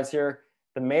more slides here.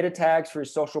 The meta tags for your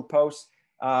social posts.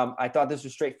 I thought this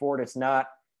was straightforward. It's not.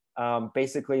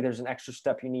 Basically, there's an extra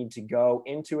step you need to go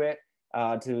into it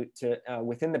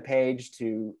within the page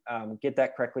to get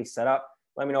that correctly set up.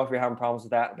 Let me know if you're having problems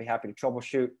with that. I'll be happy to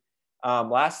troubleshoot.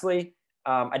 Lastly,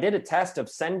 I did a test of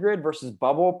SendGrid versus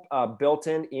Bubble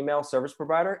built-in email service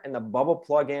provider, and the Bubble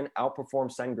plugin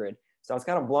outperforms SendGrid. So I was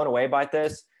kind of blown away by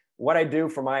this. What I do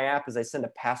for my app is I send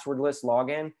a passwordless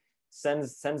login,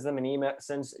 sends them an email,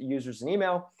 sends users an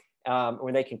email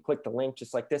where they can click the link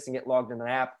just like this and get logged in the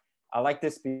app. I like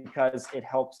this because it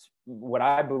helps, what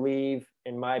I believe,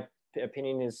 in my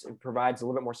opinion, is it provides a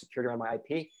little bit more security around my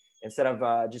IP. Instead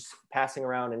of just passing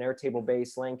around an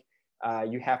Airtable-based link,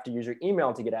 you have to use your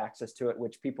email to get access to it,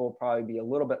 which people will probably be a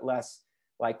little bit less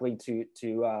likely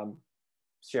to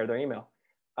share their email.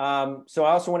 So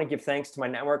I also want to give thanks to my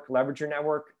network, Leverage Your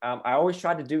Network. I always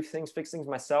try to do things, fix things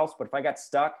myself, but if I got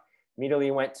stuck,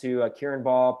 immediately went to Kieran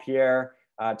Ball, Pierre,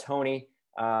 Tony,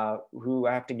 who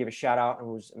I have to give a shout out and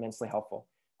was immensely helpful.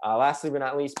 Lastly but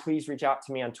not least, please reach out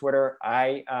to me on Twitter.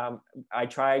 I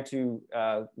try to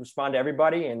respond to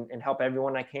everybody and help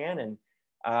everyone I can. And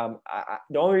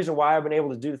the only reason why I've been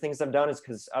able to do the things I've done is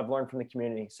because I've learned from the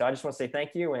community. So I just want to say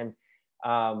thank you. And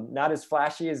not as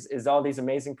flashy as all these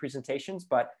amazing presentations,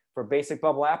 but for basic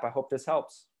Bubble app, I hope this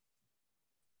helps.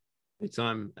 Big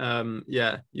time.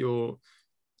 Yeah,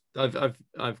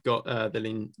 I've got the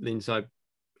lean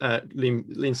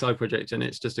side project, and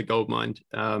it's just a goldmine.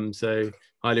 So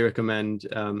highly recommend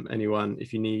anyone,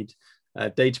 if you need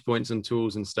data points and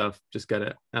tools and stuff, just get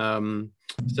it.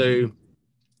 So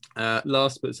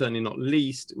last but certainly not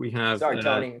least, we have. Sorry,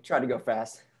 Tony. Try to go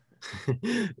fast.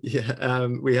 Yeah,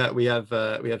 we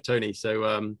have Tony.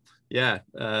 So yeah,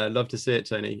 love to see it,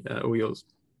 Tony. All yours.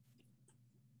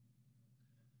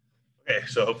 Okay,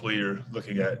 so hopefully you're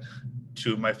looking at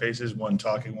two of my faces, one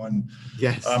talking, one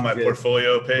yes, on my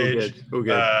portfolio page. All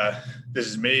good. This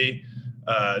is me.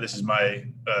 This is my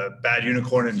Bad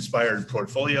Unicorn inspired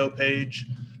portfolio page.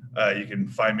 You can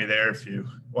find me there if you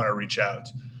want to reach out.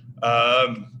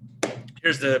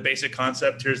 Here's the basic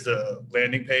concept. Here's the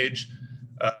landing page.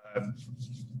 I've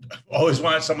always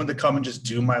wanted someone to come and just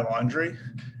do my laundry,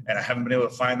 and I haven't been able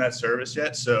to find that service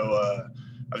yet. So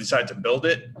I've decided to build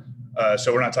it.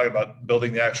 So we're not talking about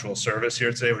building the actual service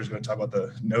here today. We're just going to talk about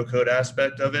the no-code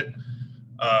aspect of it.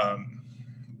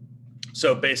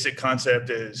 So basic concept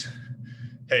is,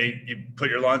 hey, you put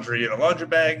your laundry in a laundry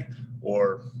bag,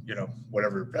 or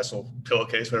whatever vessel,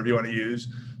 pillowcase, whatever you want to use.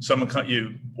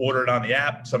 You order it on the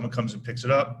app. Someone comes and picks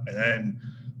it up, and then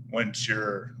once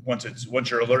you're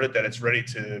alerted that it's ready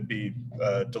to be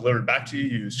delivered back to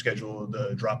you, you schedule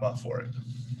the drop off for it.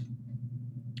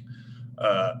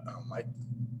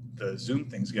 The Zoom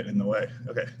thing's getting in the way.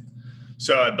 Okay,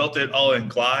 so I built it all in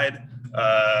Glide.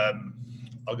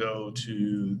 I'll go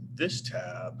to this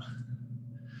tab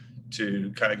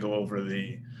to kind of go over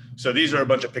so these are a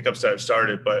bunch of pickups that I've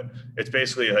started, but it's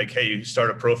basically like, hey, you start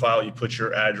a profile, you put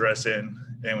your address in,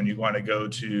 and when you want to go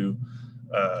to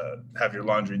have your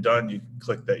laundry done, you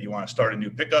click that you want to start a new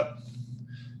pickup.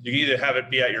 You can either have it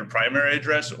be at your primary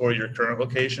address or your current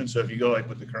location. So if you go like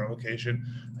with the current location,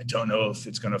 I don't know if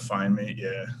it's going to find me.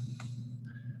 Yeah.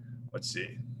 Let's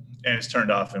see. And it's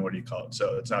turned off in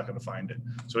so it's not going to find it.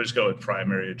 So we just go with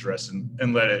primary address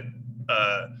and let it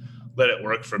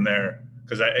work from there.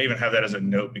 Because I even have that as a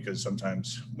note, because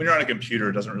sometimes when you're on a computer,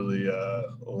 it doesn't really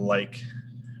like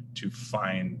to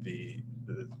find the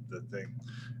thing.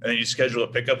 And then you schedule a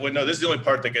pickup window. This is the only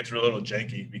part that gets a little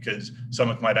janky, because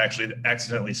someone might actually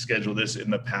accidentally schedule this in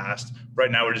the past.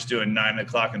 Right now, we're just doing 9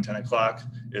 o'clock and 10 o'clock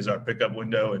is our pickup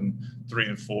window, and 3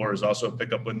 and 4 is also a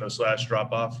pickup window /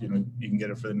 drop off. You can get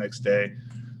it for the next day.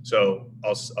 So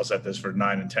I'll set this for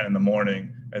 9 and 10 in the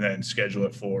morning, and then schedule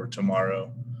it for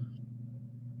tomorrow.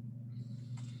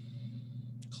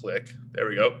 Click. There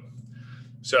we go.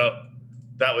 So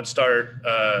that would start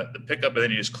the pickup, and then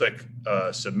you just click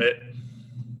submit.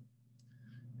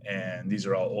 And these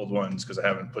are all old ones because I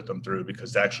haven't put them through,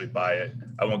 because to actually buy it,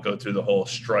 I won't go through the whole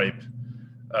Stripe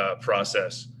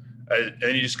process.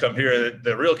 And you just come here.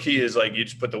 The real key is like you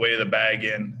just put the weight of the bag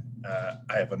in.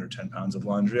 I have under 10 pounds of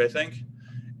laundry, I think.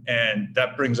 And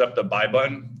that brings up the buy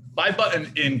button. Buy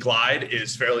button in Glide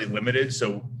is fairly limited.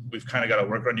 So we've kind of got to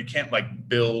work around. You can't like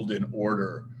build an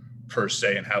order per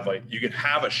se and have you can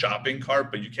have a shopping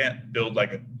cart, but you can't build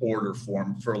like an order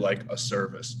form for like a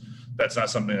service. That's not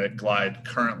something that Glide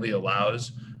currently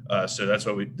allows. So that's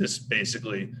why this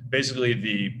basically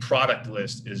the product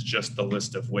list is just the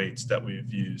list of weights that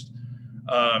we've used.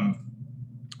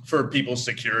 For people's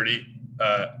security,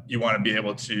 I want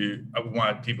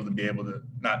people to be able to,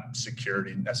 not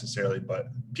security necessarily, but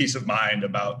peace of mind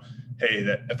about, hey,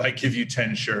 that if I give you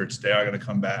 10 shirts, they are going to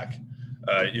come back.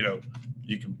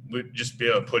 you can just be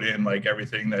able to put in like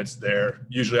everything that's there.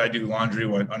 Usually I do laundry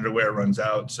when underwear runs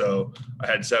out. So I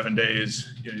had 7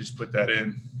 days, you just put that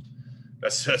in.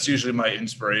 That's usually my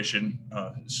inspiration.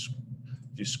 If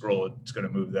you scroll it, it's going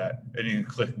to move that, and you can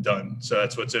click done. So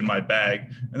that's what's in my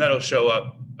bag, and that'll show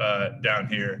up down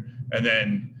here. And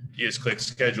then you just click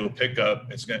schedule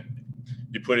pickup.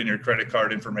 You put in your credit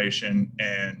card information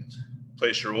and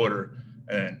place your order,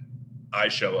 and then I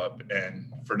show up.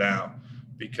 And for now,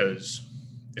 because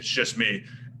it's just me,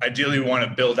 ideally we want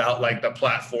to build out like the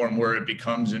platform where it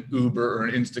becomes an Uber or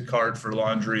an Instacart for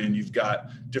laundry, and you've got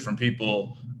different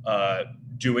people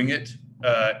doing it,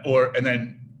 and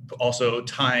then also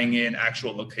tying in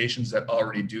actual locations that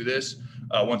already do this.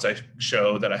 Once I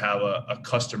show that I have a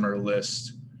customer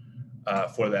list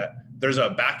for that. There's a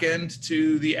back end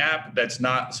to the app that's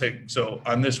not, so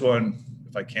on this one,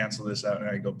 if I cancel this out and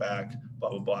I go back, blah,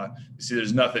 blah, blah, you see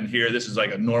there's nothing here. This is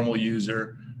like a normal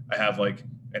user. I have like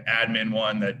an admin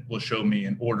one that will show me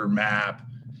an order map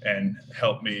and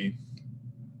help me.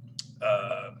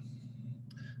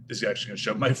 This is actually going to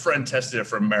show, my friend tested it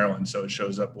from Maryland, so it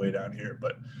shows up way down here,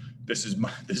 but this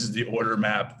is the order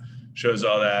map, shows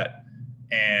all that.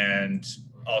 And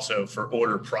also for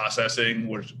order processing,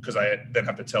 because I then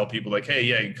have to tell people like, hey,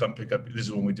 yeah, you come pick up. This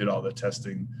is when we did all the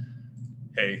testing.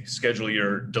 Hey, schedule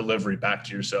your delivery back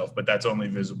to yourself, but that's only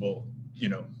visible.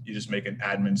 You just make an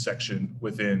admin section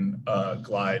within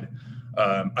Glide.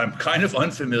 I'm kind of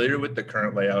unfamiliar with the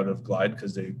current layout of Glide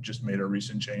because they just made a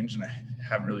recent change, and I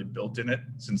haven't really built in it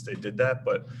since they did that,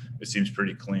 but it seems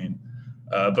pretty clean.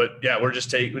 But yeah, we're just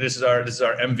this is our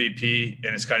MVP,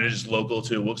 and it's kind of just local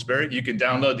to Wilkes-Barre. You can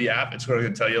download the app. It's going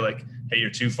to tell you like, hey, you're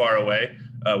too far away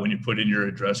when you put in your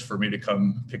address for me to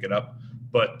come pick it up.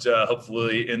 But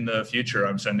hopefully in the future,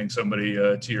 I'm sending somebody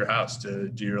to your house to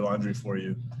do your laundry for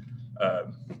you.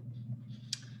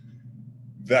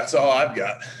 That's all I've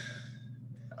got.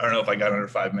 I don't know if I got under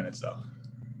 5 minutes though.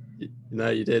 No,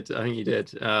 you did. I think you did.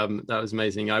 That was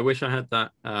amazing. I wish I had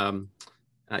that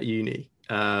at uni.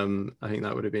 I think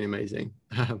that would have been amazing.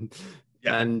 Yeah.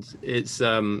 And it's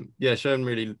shown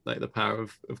really like the power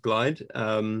of Glide,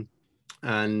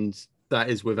 and that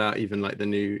is without even like the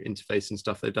new interface and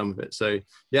stuff they've done with it. So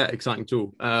yeah, exciting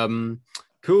tool.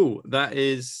 Cool. That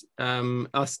is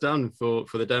us done for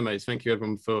the demos. Thank you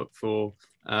everyone for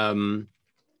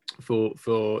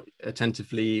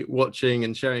attentively watching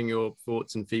and sharing your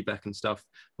thoughts and feedback and stuff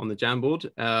on the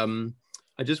Jamboard.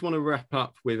 I just want to wrap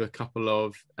up with a couple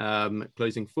of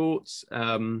closing thoughts,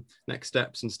 next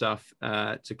steps and stuff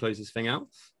to close this thing out.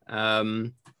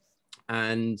 And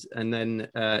then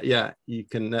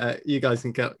you guys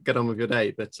can get on with your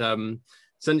day. But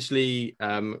essentially,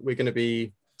 we're going to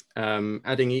be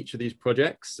adding each of these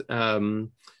projects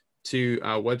to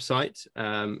our website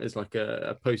as like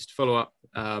a post follow-up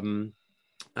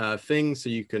thing, so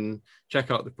you can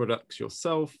check out the products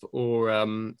yourself or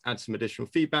add some additional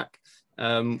feedback.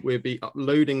 We'll be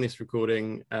uploading this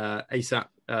recording ASAP,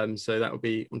 so that will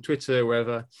be on Twitter,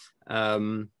 wherever.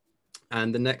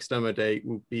 And the next demo day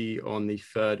will be on the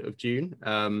 3rd of June.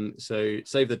 So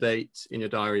save the date in your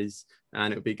diaries,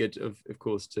 and it would be good, of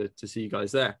course, to see you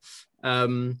guys there.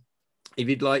 If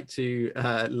you'd like to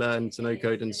learn to no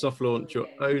code and soft launch your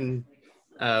own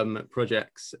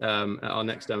projects at our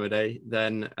next demo day,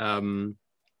 then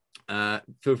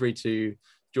feel free to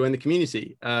join the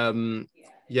community.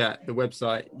 Yeah, the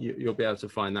website, you'll be able to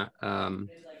find that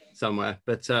somewhere.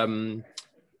 But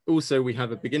also we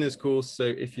have a beginner's course. So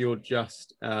if you're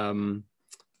just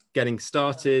getting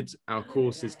started, our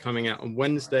course is coming out on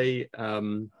Wednesday.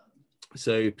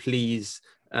 So please,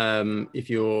 if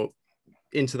you're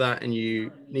into that and you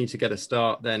need to get a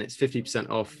start, then it's 50%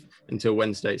 off until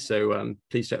Wednesday. So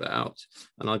please check that out.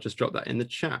 And I'll just drop that in the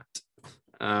chat.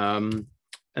 And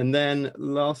then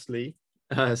lastly,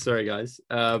 sorry guys,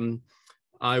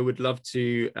 I would love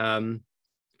to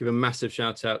give a massive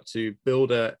shout out to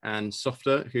Builder and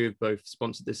Softer, who have both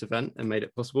sponsored this event and made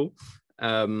it possible.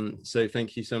 So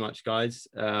thank you so much, guys.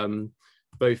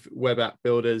 Both web app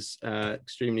builders,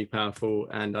 extremely powerful,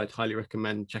 and I'd highly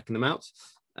recommend checking them out.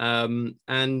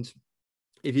 And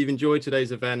if you've enjoyed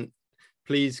today's event,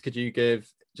 please could you give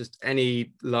just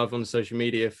any love on social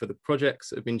media for the projects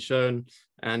that have been shown,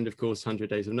 and of course 100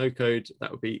 Days of No Code,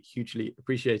 that would be hugely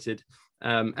appreciated,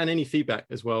 and any feedback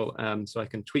as well, so I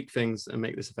can tweak things and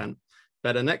make this event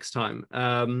better next time.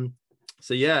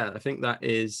 So yeah, I think that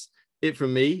is it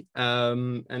from me,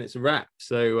 and it's a wrap.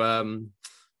 So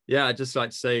yeah, I'd just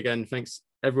like to say again, thanks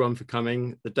everyone for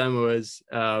coming, the demoers,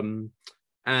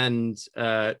 and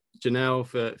Janelle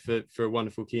for a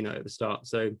wonderful keynote at the start.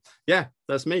 So yeah,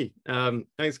 that's me.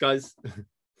 Thanks guys.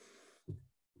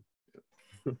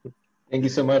 Thank you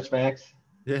so much, Max.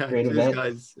 Yeah, Great cheers, event.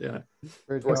 guys. Yeah.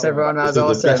 Thanks, everyone. That was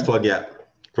This is the best awesome. plug yet.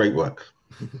 Great work.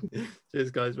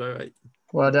 Cheers, guys. Bye.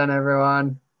 Well done,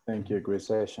 everyone. Thank you. Great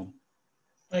session.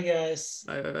 Bye, guys.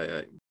 Bye.